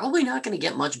probably not going to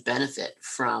get much benefit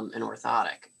from an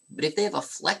orthotic. But if they have a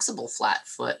flexible flat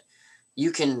foot,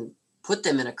 you can put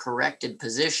them in a corrected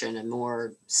position, a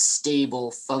more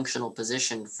stable, functional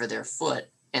position for their foot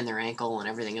and their ankle and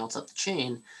everything else up the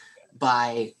chain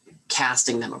by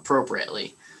casting them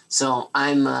appropriately. So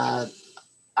I'm a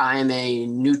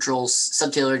neutral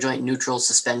subtalar joint neutral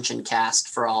suspension cast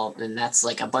for all, and that's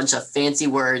like a bunch of fancy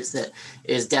words that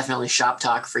is definitely shop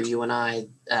talk for you and I.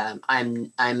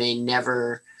 I'm a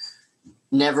never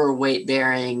weight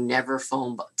bearing, never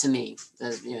foam. To me,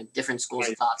 different schools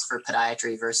of thoughts for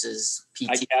podiatry versus PT.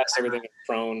 I cast everything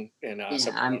prone and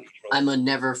I'm a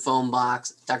never foam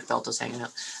box. Dr. Pelto's hanging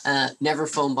out. Never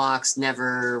foam box,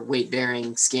 never weight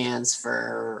bearing scans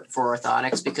for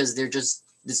orthotics because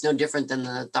it's no different than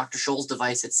the Dr. Scholl's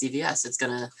device at CVS.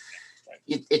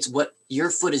 It's what your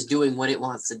foot is doing, what it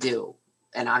wants to do.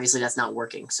 And obviously that's not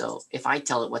working. So if I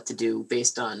tell it what to do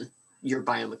based on your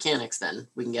biomechanics, then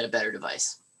we can get a better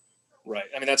device. Right.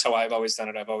 I mean, that's how I've always done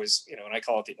it. I've always, and I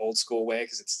call it the old school way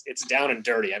because it's down and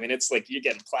dirty. I mean, it's like you're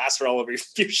getting plaster all over your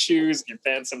shoes, your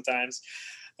pants sometimes,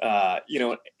 and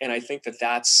I think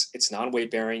it's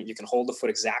non-weight bearing. You can hold the foot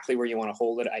exactly where you want to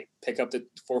hold it. I pick up the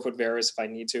 4-foot varus if I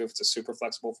need to, if it's a super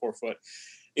flexible 4-foot,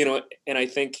 and I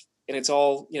think, and it's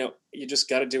all, you just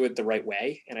got to do it the right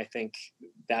way. And I think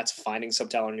that's finding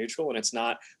subtalar neutral. And it's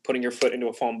not putting your foot into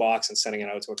a foam box and sending it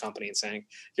out to a company and saying,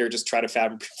 here, just try to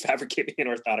fabricate an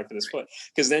orthotic for this foot.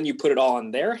 Because then you put it all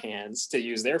in their hands to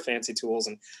use their fancy tools.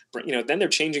 And, then they're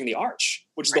changing the arch,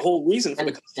 which is the whole reason for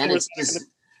then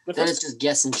it's just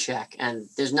guess and check. And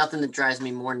there's nothing that drives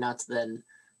me more nuts than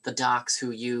the docs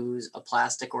who use a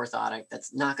plastic orthotic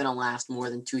that's not going to last more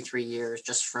than 2-3 years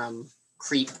just from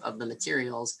creep of the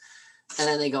materials. And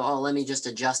then they go, oh, let me just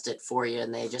adjust it for you.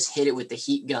 And they just hit it with the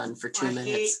heat gun for 2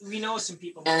 minutes. We know some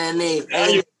people. And then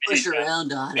they push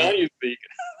around on it.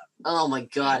 Oh my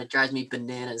God, it drives me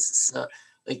bananas. So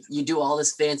like you do all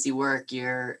this fancy work,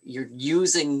 you're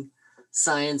using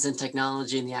science and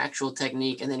technology and the actual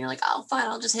technique. And then you're like, oh, fine,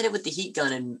 I'll just hit it with the heat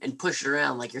gun and push it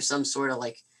around like you're some sort of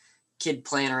like kid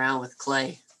playing around with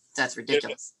clay. That's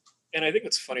ridiculous. And I think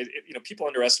what's funny, people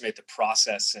underestimate the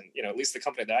process, and at least the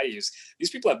company that I use, these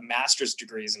people have master's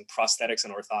degrees in prosthetics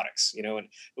and orthotics. And at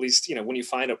least when you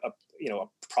find a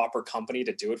proper company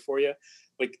to do it for you,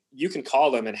 like you can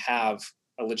call them and have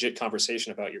a legit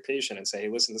conversation about your patient and say, hey,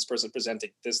 listen, this person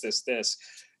presenting this,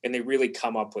 and they really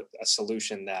come up with a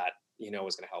solution that is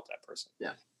going to help that person.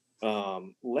 Yeah.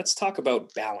 Let's talk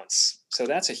about balance. So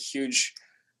that's a huge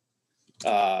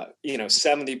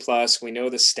 70 plus, we know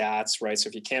the stats, right? So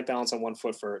if you can't balance on one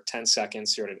foot for 10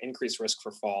 seconds, you're at an increased risk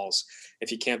for falls.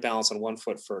 If you can't balance on one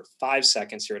foot for 5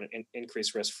 seconds, you're at an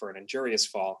increased risk for an injurious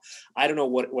fall. I don't know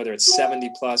whether it's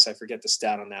 70 plus, I forget the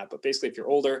stat on that, but basically if you're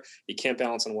older, you can't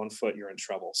balance on one foot, you're in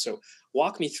trouble. So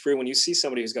walk me through, when you see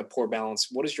somebody who's got poor balance,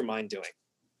 what is your mind doing?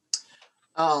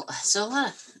 Oh, so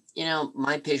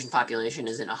my patient population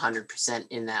isn't 100%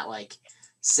 in that like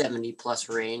 70 plus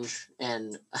range,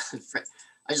 and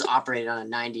I just operated on a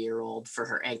 90-year-old for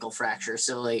her ankle fracture.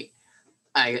 So like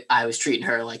I was treating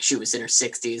her like she was in her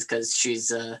 60s because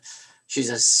she's a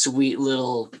sweet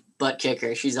little butt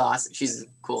kicker. She's awesome. She's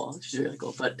cool. She's really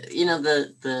cool. But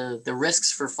the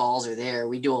risks for falls are there.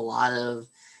 We do a lot of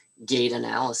gait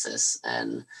analysis,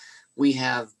 and we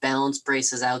have balance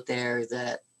braces out there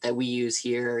that we use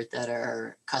here that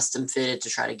are custom fitted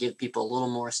to try to give people a little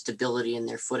more stability in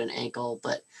their foot and ankle.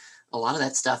 But a lot of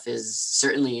that stuff is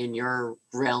certainly in your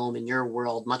realm, in your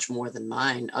world, much more than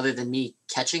mine, other than me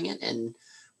catching it and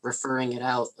referring it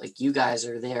out. Like you guys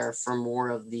are there for more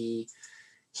of the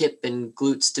hip and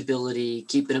glute stability,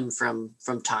 keeping them from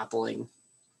toppling.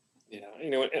 Yeah,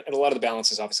 and a lot of the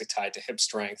balance is obviously tied to hip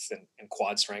strength and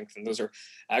quad strength. And those are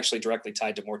actually directly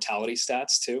tied to mortality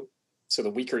stats too. So the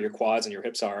weaker your quads and your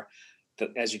hips are,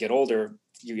 as you get older,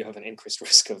 you have an increased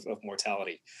risk of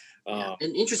mortality. Yeah. Um,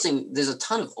 And interesting, there's a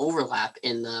ton of overlap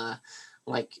in the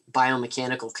like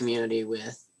biomechanical community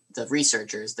with the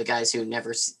researchers, the guys who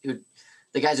never, who,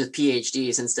 the guys with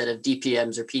PhDs instead of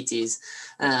DPMs or PTs,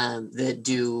 that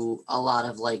do a lot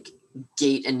of like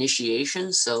gait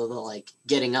initiation. So the like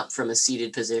getting up from a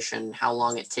seated position, how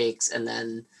long it takes, and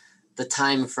then the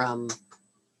time from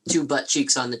two butt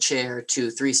cheeks on the chair to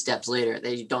 3 steps later.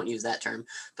 They don't use that term,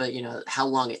 but you know how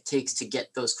long it takes to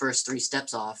get those first 3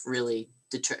 steps off really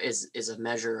is a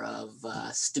measure of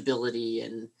stability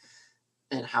and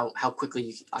how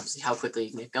quickly obviously how quickly you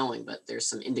can get going. But there's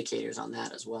some indicators on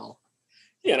that as well.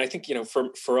 yeah, and I think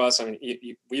for us, I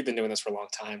mean, we've been doing this for a long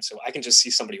time, so I can just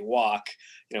see somebody walk.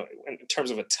 In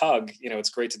terms of a tug, it's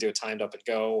great to do a timed up and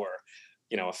go, or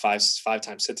a five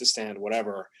time sit to stand,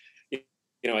 whatever.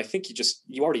 I think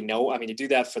you already know. I mean, you do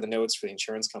that for the notes for the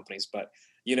insurance companies, but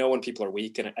when people are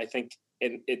weak, and I think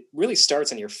it really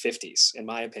starts in your 50s, in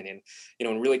my opinion.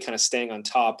 And really kind of staying on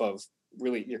top of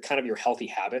really your healthy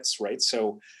habits, right?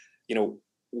 So, you know,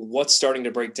 what's starting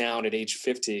to break down at age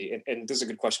 50, and this is a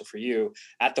good question for you,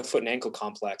 at the foot and ankle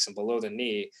complex and below the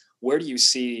knee, where do you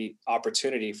see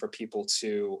opportunity for people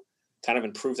to kind of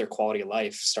improve their quality of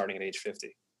life starting at age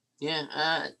 50? Yeah,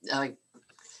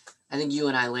 I think you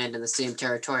and I land in the same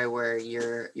territory where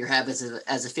your habits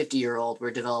as a 50-year-old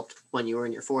were developed when you were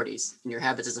in your 40s, and your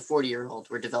habits as a 40-year-old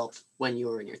were developed when you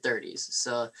were in your 30s.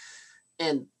 So,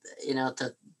 and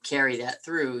to carry that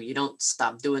through, you don't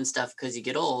stop doing stuff because you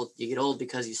get old. You get old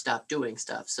because you stop doing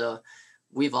stuff. So,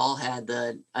 we've all had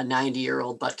a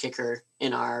 90-year-old butt kicker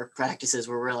in our practices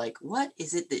where we're like, what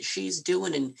is it that she's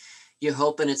doing? And you're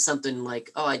hoping it's something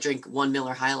like, oh, I drink 1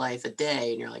 Miller High Life a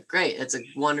day. And you're like, great, that's a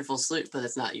wonderful sleep. But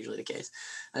that's not usually the case.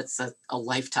 That's a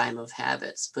lifetime of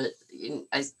habits. But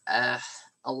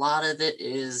a lot of it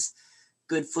is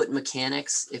good foot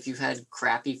mechanics. If you've had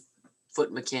crappy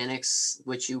foot mechanics,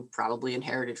 which you probably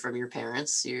inherited from your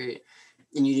parents,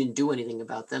 and you didn't do anything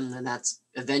about them, then that's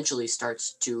eventually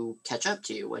starts to catch up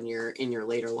to you when you're in your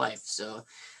later life. So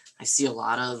I see a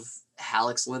lot of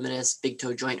hallux limitus, big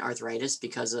toe joint arthritis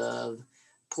because of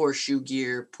poor shoe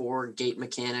gear, poor gait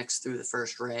mechanics through the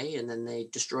first ray, and then they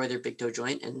destroy their big toe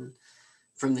joint, and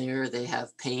from there they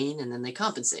have pain, and then they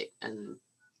compensate, and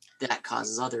that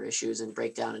causes other issues and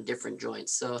breakdown in different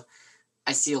joints. So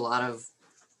I see a lot of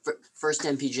first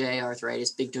MPJ arthritis,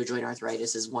 big toe joint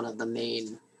arthritis is one of the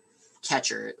main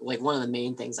one of the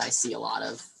main things I see a lot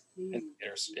of.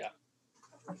 Indicators, yeah.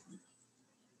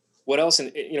 What else?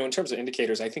 In terms of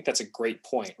indicators, I think that's a great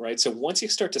point, right? So once you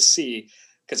start to see,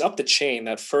 because up the chain,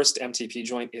 that first MTP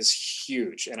joint is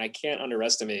huge, and I can't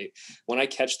underestimate when I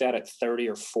catch that at 30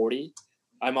 or 40.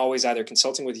 I'm always either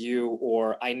consulting with you,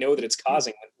 or I know that it's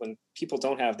causing when people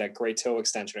don't have that great toe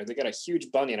extension, or they got a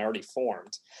huge bunion already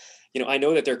formed. I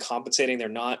know that they're compensating, they're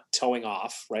not toeing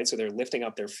off, right? So they're lifting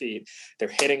up their feet,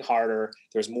 they're hitting harder,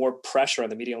 there's more pressure on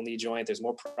the medial knee joint, there's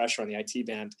more pressure on the IT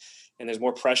band, and there's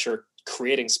more pressure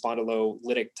creating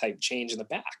spondylolytic type change in the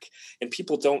back. And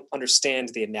people don't understand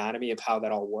the anatomy of how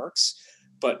that all works.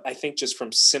 But I think just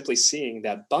from simply seeing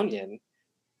that bunion,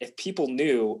 if people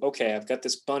knew, okay, I've got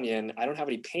this bunion, I don't have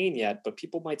any pain yet, but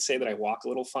people might say that I walk a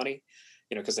little funny,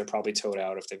 because they're probably toed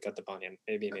out if they've got the bunion,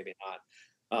 maybe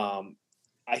not.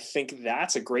 I think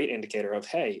that's a great indicator of,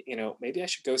 hey, maybe I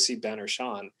should go see Ben or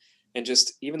Sean, and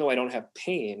just, even though I don't have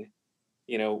pain,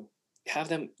 have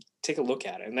them take a look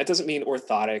at it. And that doesn't mean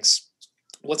orthotics.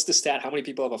 What's the stat? How many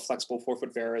people have a flexible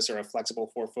forefoot varus or a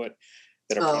flexible forefoot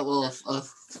that are? Well, a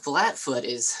flat foot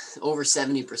is over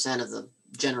 70% of the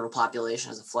general population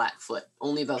has a flat foot.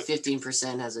 Only about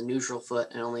 15% has a neutral foot,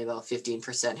 and only about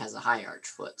 15% has a high arch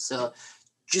foot. So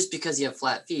just because you have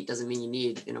flat feet doesn't mean you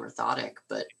need an orthotic,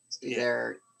 but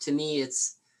to me,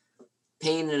 it's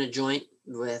pain in a joint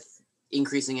with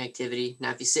increasing activity.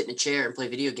 Now, if you sit in a chair and play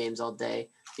video games all day,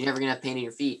 you're never gonna have pain in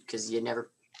your feet because you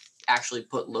never actually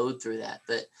put load through that.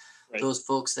 But those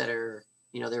folks that are,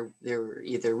 they're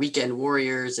either weekend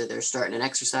warriors, or they're starting an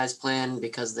exercise plan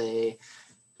because it's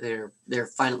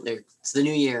the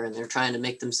new year and they're trying to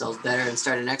make themselves better and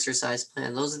start an exercise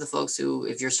plan. Those are the folks who,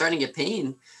 if you're starting to get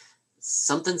pain,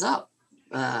 something's up.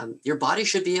 Your body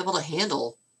should be able to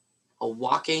handle a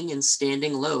walking and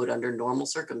standing load under normal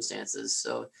circumstances.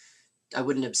 So I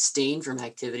wouldn't abstain from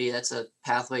activity. That's a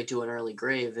pathway to an early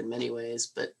grave in many ways,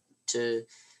 but to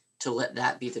let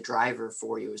that be the driver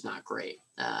for you is not great.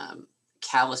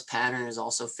 Callus pattern is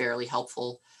also fairly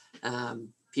helpful.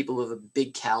 People who have a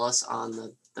big callus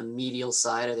on the medial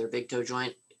side of their big toe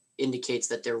joint indicates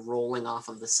that they're rolling off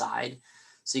of the side.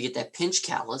 So you get that pinch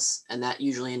callus, and that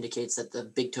usually indicates that the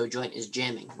big toe joint is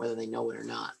jamming, whether they know it or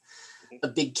not. A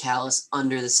big callus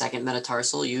under the second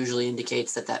metatarsal usually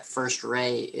indicates that that first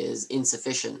ray is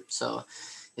insufficient. So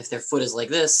if their foot is like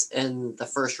this and the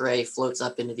first ray floats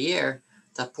up into the air,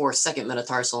 that poor second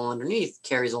metatarsal underneath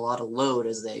carries a lot of load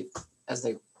as they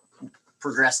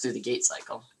progress through the gait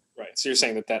cycle. Right. So you're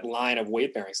saying that line of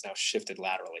weight bearing is now shifted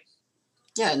laterally.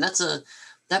 Yeah, and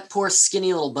that poor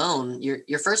skinny little bone.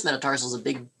 Your first metatarsal is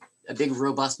a big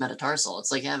robust metatarsal.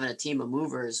 It's like having a team of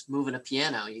movers moving a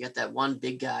piano. You got that one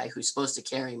big guy who's supposed to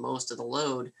carry most of the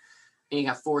load, and you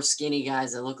got four skinny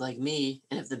guys that look like me.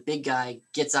 And if the big guy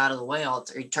gets out of the way,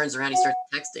 he turns around, he starts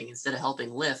texting instead of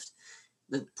helping lift.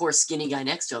 The poor skinny guy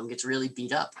next to him gets really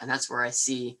beat up, and that's where I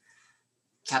see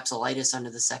capsulitis under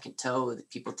the second toe. That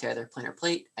people tear their plantar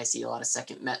plate. I see a lot of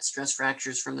second met stress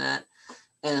fractures from that.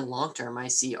 And in long term, I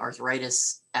see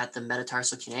arthritis at the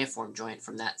metatarsal cuneiform joint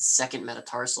from that second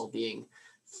metatarsal being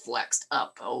flexed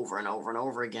up over and over and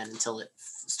over again until it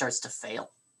starts to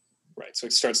fail. Right. So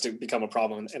it starts to become a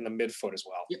problem in the midfoot as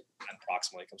well. Yep. And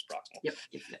proximally comes proximal.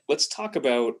 Yep. Let's talk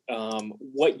about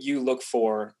what you look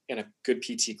for in a good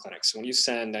PT clinic. So when you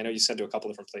send, I know you send to a couple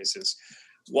different places.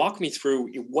 Walk me through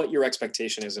what your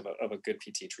expectation is of a good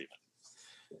PT treatment.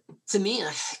 To me,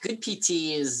 a good PT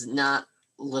is not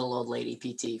little old lady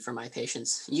PT for my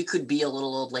patients. You could be a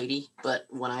little old lady, but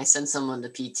when I send someone to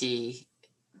PT,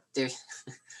 there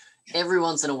every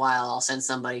once in a while I'll send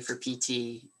somebody for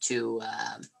PT to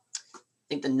I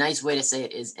think the nice way to say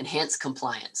it is enhance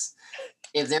compliance.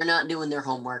 If they're not doing their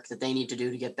homework that they need to do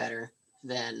to get better,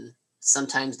 then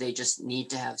sometimes they just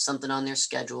need to have something on their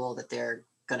schedule that they're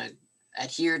going to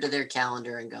adhere to their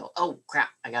calendar and go, oh crap,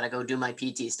 I got to go do my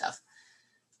PT stuff.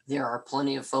 There are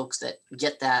plenty of folks that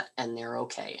get that and they're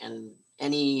okay. And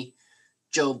any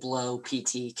Joe Blow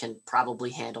PT can probably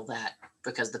handle that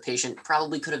because the patient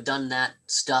probably could have done that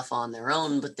stuff on their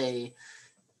own, but they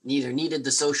neither needed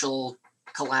the social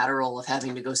collateral of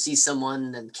having to go see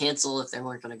someone and cancel if they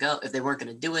weren't going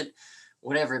to do it,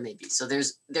 whatever it may be. So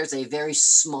there's a very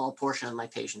small portion of my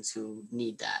patients who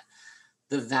need that.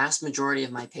 The vast majority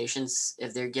of my patients,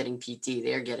 if they're getting PT,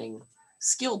 they're getting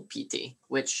skilled PT,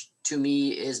 which to me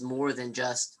is more than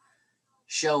just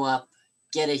show up,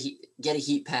 get a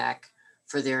heat pack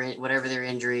for whatever their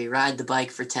injury, ride the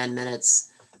bike for 10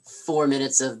 minutes, 4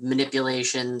 minutes of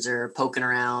manipulations or poking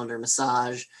around or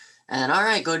massage, and all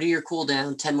right, go do your cool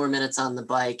down, 10 more minutes on the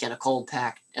bike and a cold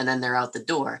pack, and then they're out the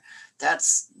door.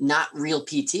 That's not real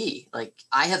PT. Like,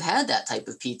 I have had that type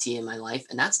of PT in my life,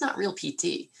 and that's not real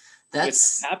PT. It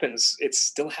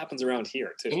still happens around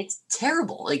here too. And it's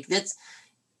terrible. Like,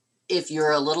 if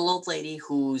you're a little old lady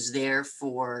who's there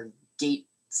for gait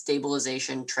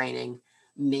stabilization training,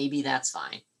 maybe that's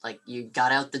fine. Like, you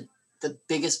got out the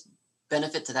biggest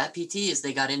benefit to that PT is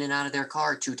they got in and out of their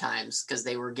car 2 times because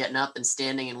they were getting up and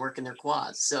standing and working their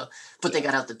quads. So, but they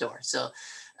got out the door. So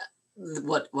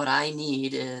what I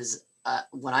need is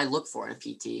what I look for in a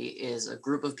PT is a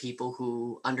group of people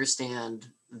who understand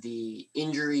the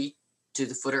injury to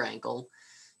the foot or ankle,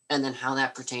 and then how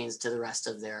that pertains to the rest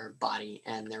of their body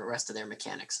and the rest of their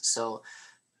mechanics. So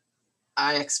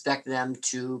I expect them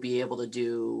to be able to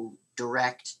do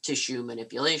direct tissue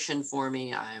manipulation for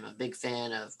me. I'm a big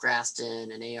fan of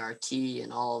Graston and ART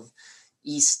and all of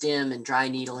E-stim and dry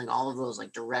needling, all of those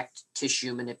like direct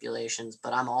tissue manipulations.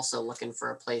 But I'm also looking for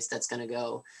a place that's going to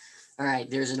go, all right,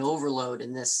 there's an overload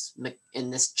in this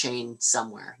chain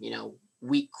somewhere,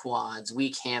 weak quads,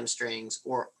 weak hamstrings,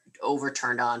 or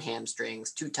overturned on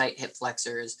hamstrings, too tight hip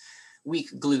flexors, weak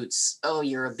glutes. Oh,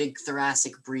 you're a big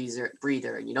thoracic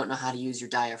breather and you don't know how to use your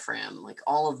diaphragm. Like,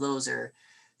 all of those are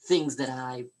things that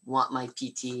I want my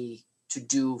PT to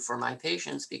do for my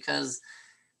patients because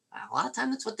a lot of time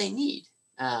that's what they need.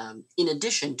 In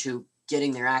addition to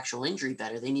getting their actual injury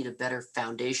better, they need a better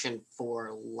foundation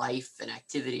for life and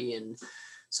activity. And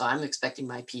so I'm expecting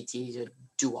my PT to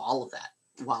do all of that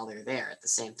while they're there at the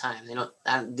same time.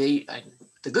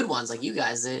 The good ones like you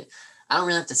guys, I don't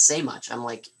really have to say much. I'm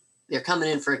like, they're coming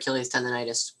in for Achilles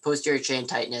tendonitis, posterior chain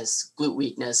tightness, glute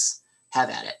weakness, have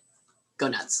at it, go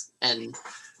nuts. And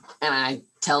I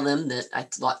tell them that I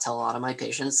tell a lot of my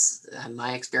patients,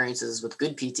 my experiences with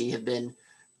good PT have been,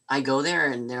 I go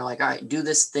there and they're like, all right, do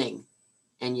this thing.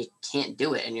 And you can't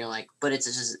do it. And you're like, but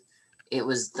it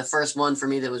was the first one for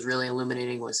me that was really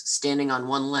illuminating was standing on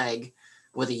one leg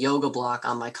with a yoga block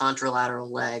on my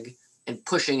contralateral leg and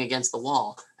pushing against the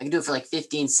wall. I could do it for like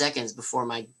 15 seconds before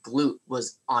my glute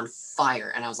was on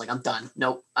fire. And I was like, I'm done.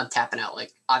 Nope, I'm tapping out.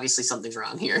 Like, obviously something's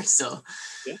wrong here. So,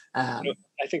 yeah.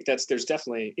 I think there's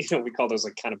definitely, we call those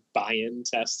like kind of buy-in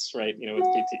tests, right? With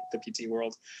the PT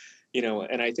world.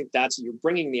 And I think you're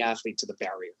bringing the athlete to the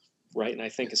barrier, right? And I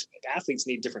think athletes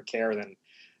need different care than,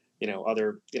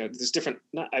 there's different,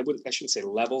 I shouldn't say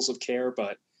levels of care,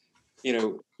 but,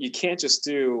 you can't just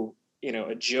do,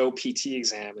 a Joe PT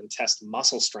exam and test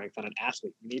muscle strength on an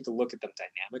athlete. You need to look at them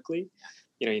dynamically.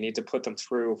 You need to put them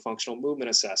through functional movement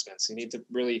assessments. You need to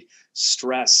really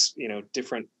stress,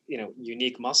 different,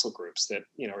 unique muscle groups that,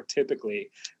 are typically,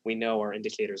 we know are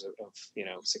indicators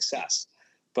of success.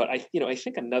 But I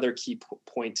think another key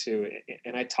point too,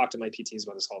 and I talk to my PTs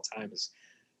about this all the time, is,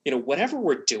 whatever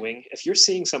we're doing, if you're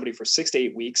seeing somebody for 6 to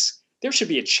 8 weeks, there should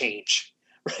be a change,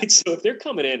 right? So if they're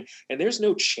coming in and there's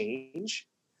no change,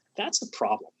 that's a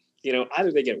problem.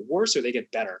 Either they get worse or they get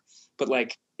better. But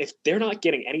like, if they're not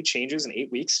getting any changes in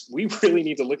 8 weeks, we really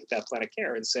need to look at that plan of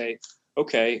care and say,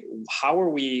 okay, how are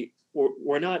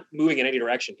we're not moving in any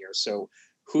direction here. So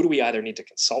who do we either need to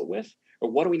consult with, or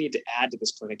what do we need to add to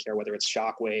this plan of care, whether it's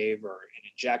shockwave or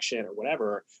an injection or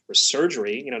whatever, or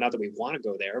surgery, not that we want to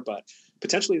go there, but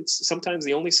potentially it's sometimes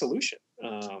the only solution.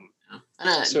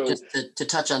 So just to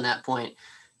touch on that point,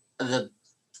 the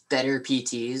better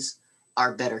PTs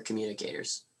are better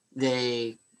communicators.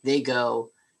 They go,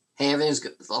 hey, everything's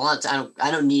good. A lot of time,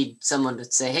 I don't need someone to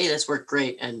say, hey, this worked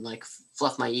great, and like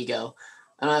fluff my ego.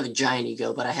 I don't have a giant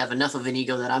ego, but I have enough of an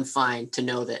ego that I'm fine to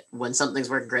know that when something's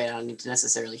working great, I don't need to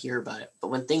necessarily hear about it. But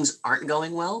when things aren't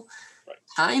going well, right,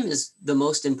 time is the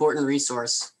most important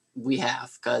resource we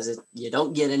have, because you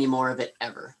don't get any more of it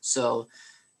ever. So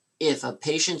if a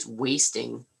patient's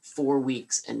wasting 4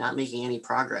 weeks and not making any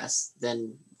progress,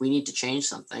 then we need to change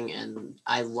something. And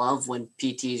I love when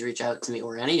PTs reach out to me,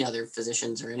 or any other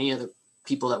physicians or any other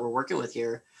people that we're working with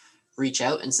here reach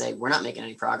out and say, we're not making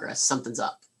any progress. Something's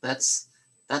up. That's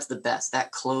the best.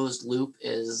 That closed loop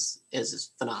is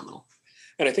phenomenal.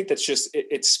 And I think that's just,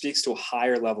 it speaks to a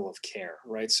higher level of care,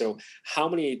 right? So how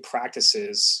many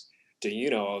practices do you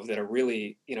know of that are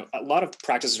really, a lot of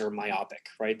practices are myopic,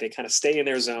 right? They kind of stay in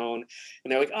their zone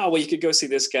and they're like, oh, well, you could go see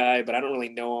this guy, but I don't really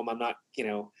know him. I'm not,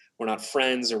 we're not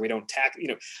friends, or we don't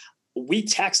we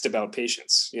text about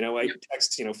patients, I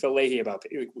text, Phil Leahy about,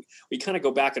 we kind of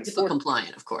go back and forth.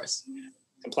 Compliant, of course.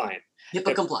 Compliant.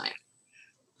 HIPAA compliant.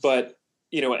 But,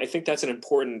 I think that's an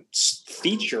important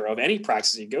feature of any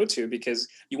practice you go to, because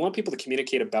you want people to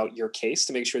communicate about your case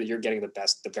to make sure that you're getting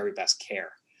the very best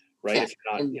care, right? Yeah. If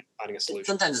you're not finding a solution.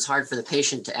 Sometimes it's hard for the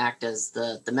patient to act as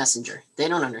the messenger. They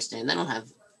don't understand. They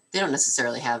don't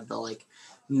necessarily have the like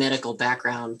medical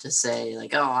background to say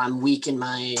like, oh, I'm weak in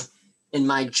my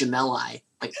gemelli.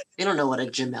 Like, they don't know what a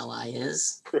gemelli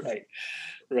is. Right.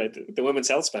 The women's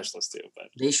health specialists do, but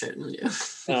they shouldn't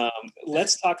do.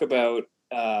 Let's talk about,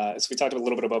 so we talked a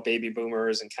little bit about baby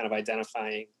boomers and kind of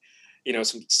identifying,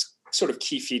 some sort of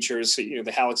key features. So,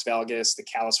 the hallux valgus, the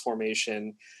callus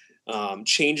formation,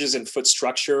 changes in foot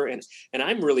structure. And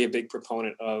I'm really a big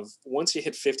proponent of, once you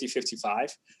hit 50,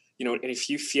 55, and if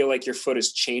you feel like your foot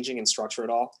is changing in structure at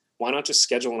all, why not just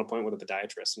schedule an appointment with a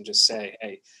podiatrist and just say,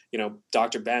 hey,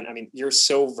 Dr. Ben, I mean, you're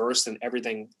so versed in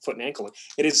everything foot and ankle.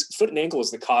 Foot and ankle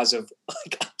is the cause of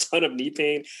like a ton of knee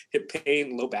pain, hip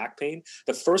pain, low back pain.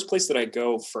 The first place that I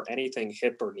go for anything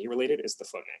hip or knee related is the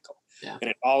foot and ankle. Yeah. And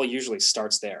it all usually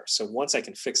starts there. So once I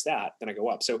can fix that, then I go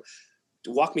up. So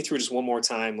walk me through just one more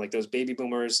time, like those baby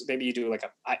boomers. Maybe you do like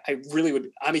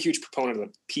I'm a huge proponent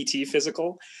of the PT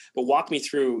physical, but walk me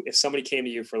through, if somebody came to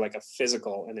you for like a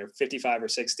physical and they're 55 or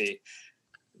 60,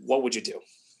 what would you do?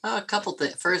 A couple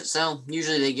things. First, so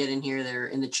usually they get in here, they're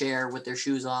in the chair with their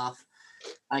shoes off.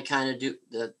 I kind of do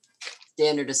the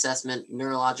standard assessment,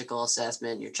 neurological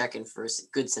assessment. You're checking for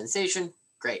good sensation.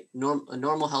 Great. A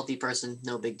normal, healthy person,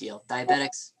 no big deal.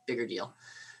 Diabetics, bigger deal.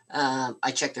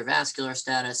 I check their vascular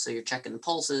status. So you're checking the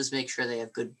pulses, make sure they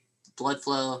have good blood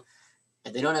flow.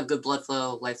 If they don't have good blood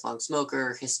flow, lifelong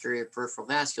smoker, history of peripheral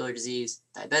vascular disease,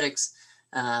 diabetics,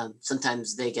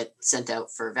 sometimes they get sent out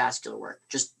for vascular work.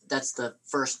 That's the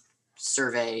first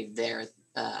survey there.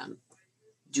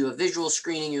 Do a visual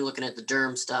screening. You're looking at the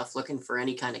derm stuff, looking for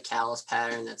any kind of callus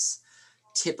pattern that's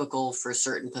typical for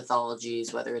certain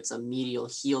pathologies, whether it's a medial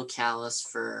heel callus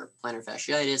for plantar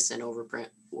fasciitis and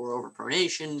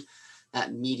overpronation,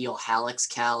 that medial hallux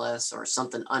callus, or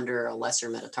something under a lesser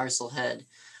metatarsal head.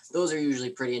 Those are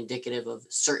usually pretty indicative of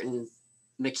certain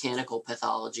mechanical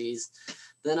pathologies.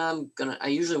 Then I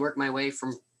usually work my way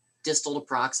from distal to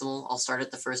proximal. I'll start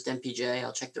at the first MPJ.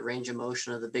 I'll check the range of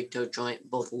motion of the big toe joint,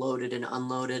 both loaded and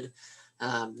unloaded.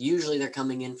 Usually they're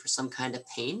coming in for some kind of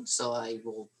pain, so I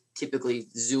will typically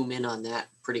zoom in on that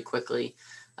pretty quickly.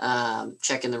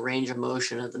 Checking the range of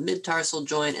motion of the mid-tarsal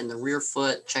joint and the rear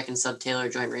foot, checking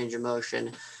subtalar joint range of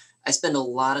motion. I spend a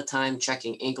lot of time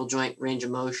checking ankle joint range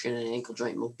of motion and ankle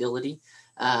joint mobility.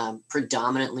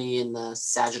 predominantly in the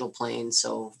sagittal plane,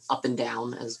 so up and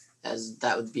down, as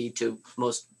that would be to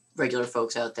most regular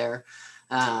folks out there.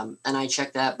 And I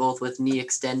check that both with knee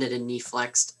extended and knee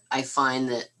flexed. I find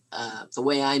that the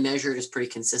way I measure it is pretty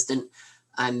consistent.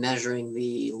 I'm measuring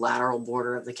the lateral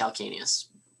border of the calcaneus,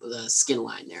 the skin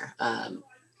line there.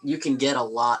 You can get a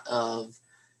lot of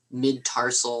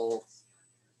mid-tarsal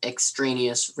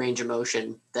extraneous range of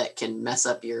motion that can mess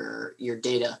up your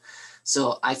data.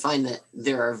 So I find that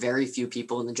there are very few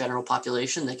people in the general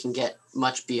population that can get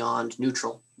much beyond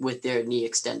neutral with their knee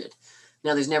extended.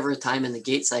 Now, there's never a time in the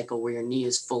gait cycle where your knee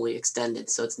is fully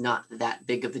extended, so it's not that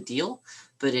big of a deal,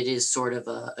 but it is sort of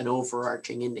an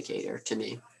overarching indicator to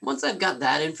me. Once I've got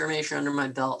that information under my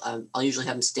belt, I'll usually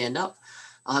have them stand up.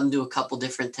 I'll have them do a couple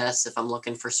different tests if I'm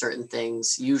looking for certain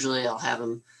things. Usually I'll have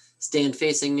them stand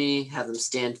facing me, have them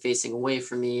stand facing away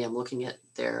from me. I'm looking at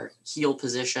their heel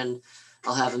position.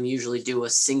 I'll have them usually do a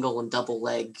single and double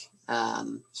leg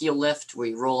heel lift where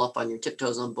you roll up on your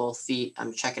tiptoes on both feet.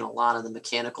 I'm checking a lot of the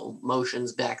mechanical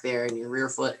motions back there in your rear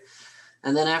foot.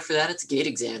 And then after that, it's a gait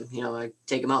exam. I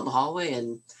take them out in the hallway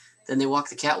and then they walk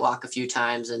the catwalk a few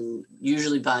times. And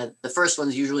usually the first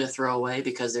one's usually a throwaway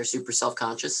because they're super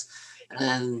self-conscious. And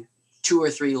then 2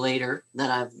 or 3 later, then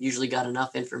I've usually got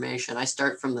enough information. I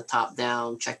start from the top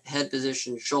down, check the head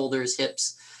position, shoulders,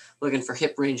 hips, looking for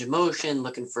hip range of motion,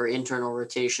 looking for internal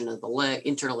rotation of the leg,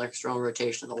 internal external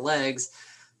rotation of the legs,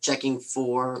 checking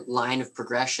for line of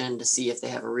progression to see if they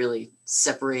have a really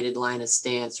separated line of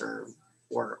stance or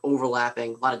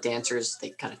overlapping. A lot of dancers, they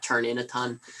kind of turn in a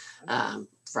ton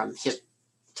from hip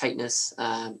tightness,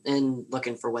 and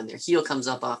looking for when their heel comes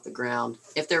up off the ground.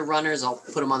 If they're runners, I'll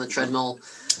put them on the treadmill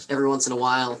every once in a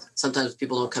while. Sometimes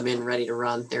people don't come in ready to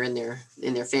run. They're in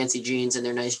their fancy jeans and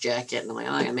their nice jacket, and I'm like,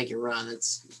 oh, I gotta make you run.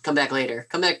 Come back later.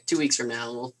 Come back 2 weeks from now,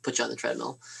 and we'll put you on the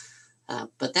treadmill.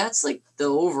 But that's like the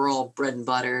overall bread and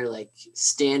butter, like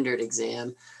standard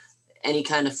exam. Any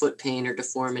kind of foot pain or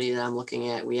deformity that I'm looking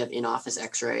at, we have in-office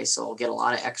x-rays, so I'll get a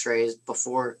lot of x-rays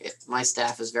before. My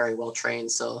staff is very well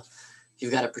trained, so if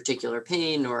you've got a particular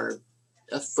pain or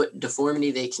a foot deformity,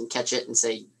 they can catch it and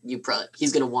say,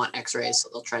 he's going to want x-rays, so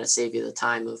they'll try to save you the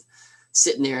time of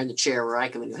sitting there in the chair where I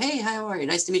come and go, hey, how are you?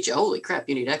 Nice to meet you. Holy crap,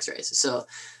 you need x-rays. So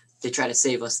they try to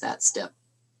save us that step.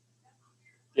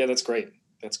 Yeah, that's great.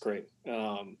 That's great.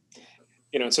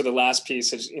 So the last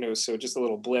piece is, so just a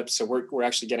little blip. So we're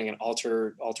actually getting an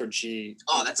Alter G.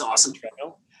 Oh, that's awesome.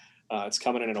 Treadmill. It's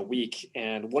coming in a week.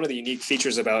 And one of the unique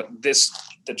features about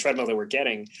the treadmill that we're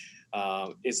getting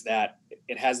is that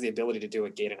it has the ability to do a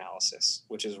gait analysis,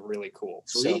 which is really cool.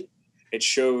 Sweet. So it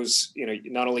shows,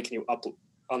 not only can you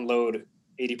unload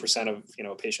 80% of,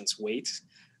 a patient's weight,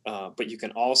 but you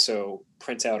can also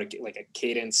print out a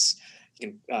cadence.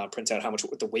 You can print out how much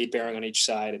the weight bearing on each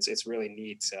side. It's really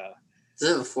neat. Does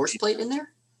it have a force plate in there?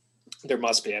 There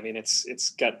must be. I mean,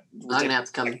 it's got. I'm gonna have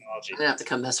to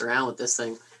come mess around with this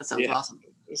thing. That sounds awesome.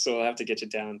 So I'll have to get you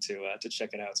down to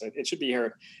check it out. So it should be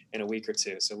here in a week or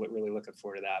two. So really looking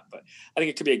forward to that. But I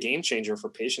think it could be a game changer for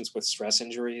patients with stress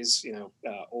injuries.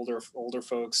 Older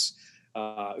folks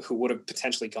who would have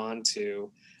potentially gone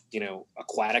to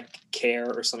aquatic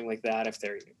care or something like that if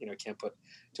they're can't put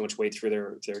too much weight through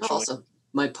their joint. Also,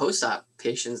 my post-op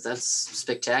patients, that's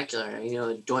spectacular.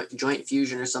 Joint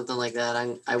fusion or something like that.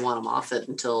 I want them off it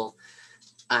until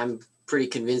I'm pretty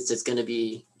convinced it's going to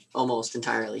be almost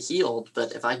entirely healed.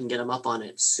 But if I can get them up on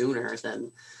it sooner,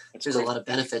 then there's a lot of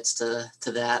benefits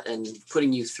to that, and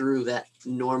putting you through that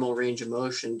normal range of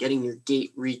motion, getting your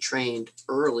gait retrained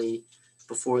early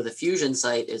before the fusion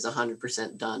site is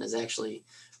 100% done is actually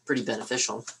pretty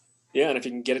beneficial. Yeah, and if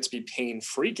you can get it to be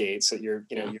pain-free gait, so you're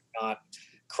you're not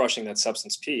crushing that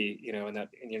substance P, and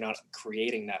you're not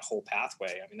creating that whole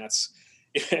pathway. I mean, that's,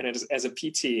 and as a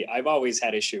PT, I've always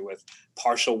had issue with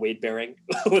partial weight bearing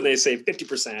when they say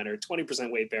 50% or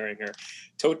 20% weight bearing or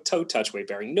toe touch weight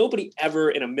bearing. Nobody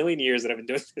ever in a million years that I've been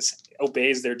doing this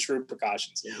obeys their true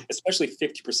precautions, especially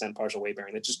 50% partial weight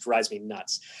bearing. That just drives me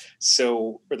nuts.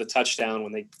 So, or the touchdown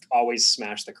when they always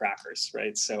smash the crackers,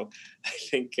 right? So I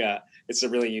think it's a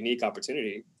really unique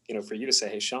opportunity, for you to say,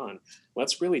 hey, Sean,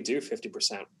 let's really do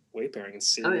 50% weight bearing and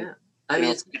see. Oh, yeah. I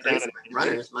mean, it's great for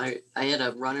runners. I had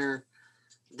a runner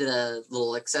did a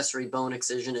little accessory bone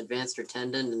excision, advanced her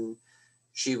tendon, and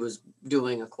she was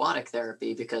doing aquatic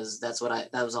therapy because that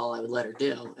was all I would let her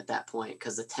do at that point,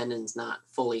 because the tendon's not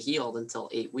fully healed until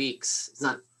 8 weeks.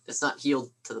 It's not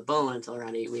healed to the bone until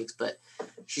around 8 weeks, but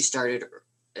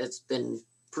it's been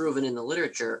proven in the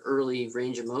literature, early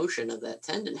range of motion of that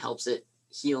tendon helps it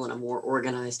heal in a more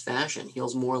organized fashion,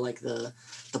 heals more like the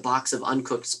box of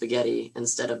uncooked spaghetti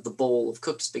instead of the bowl of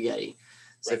cooked spaghetti.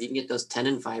 So if you can get those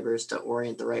tendon fibers to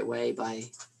orient the right way by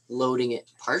loading it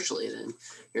partially, then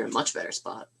you're in a much better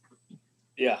spot.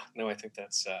 Yeah, no, I think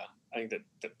that's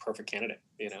the perfect candidate,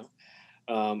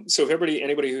 so if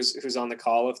anybody who's on the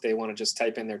call, if they want to just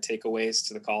type in their takeaways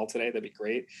to the call today, that'd be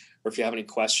great. Or if you have any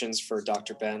questions for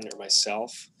Dr. Ben or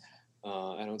myself,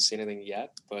 I don't see anything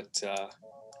yet, but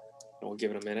we'll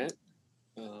give it a minute.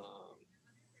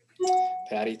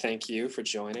 Patty, thank you for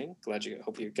joining.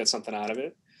 Hope you get something out of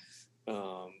it.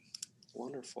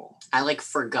 Wonderful. I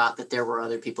forgot that there were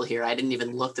other people here. I didn't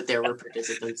even look that there were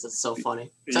participants. It's so funny.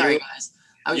 Sorry, guys.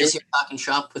 I was just here talking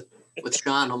shop with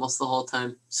Sean almost the whole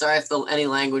time. Sorry if any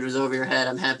language was over your head.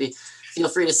 I'm happy. Feel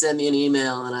free to send me an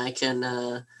email and I can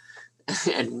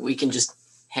and we can just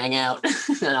hang out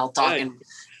and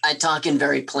I talk in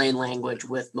very plain language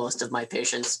with most of my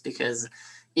patients, because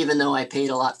even though I paid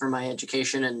a lot for my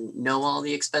education and know all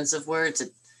the expensive words,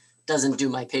 it doesn't do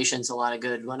my patients a lot of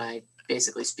good when I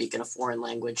basically speak in a foreign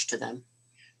language to them.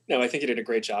 No, I think you did a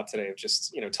great job today of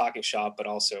just, talking shop, but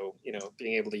also,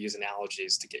 being able to use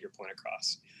analogies to get your point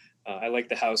across. I like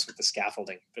the house with the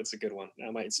scaffolding. That's a good one.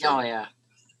 I might steal it. Yeah.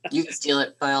 You can steal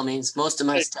it by all means. Most of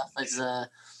my stuff is, I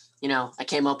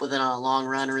came up with it on a long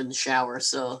run or in the shower.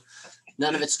 So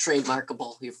none of it's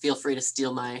trademarkable. You feel free to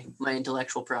steal my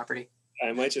intellectual property.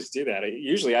 I might just do that.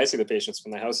 Usually I see the patients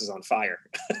when the house is on fire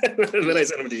and then I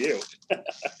send them to you.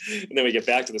 And then we get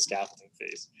back to the scaffolding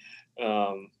phase.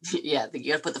 Yeah,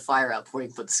 you got to put the fire out before you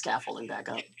can put the scaffolding back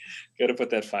up. Got to put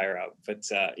that fire out. But,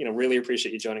 really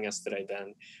appreciate you joining us today,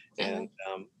 Ben. And,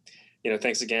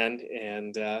 thanks again.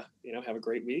 And, have a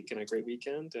great week and a great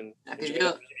weekend. And happy to do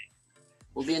it.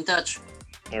 We'll be in touch.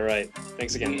 All right.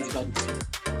 Thanks again.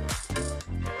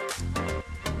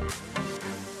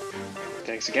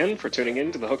 Thanks again for tuning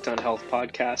in to the Hooked on Health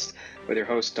podcast with your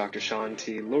host, Dr. Sean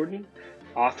T. Lordan,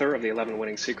 author of the 11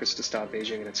 Winning Secrets to Stop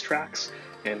Aging in Its Tracks,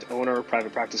 and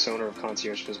private practice owner of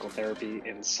Concierge Physical Therapy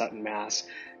in Sutton, Mass,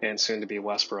 and soon to be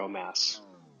Westboro, Mass.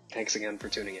 Thanks again for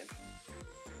tuning in.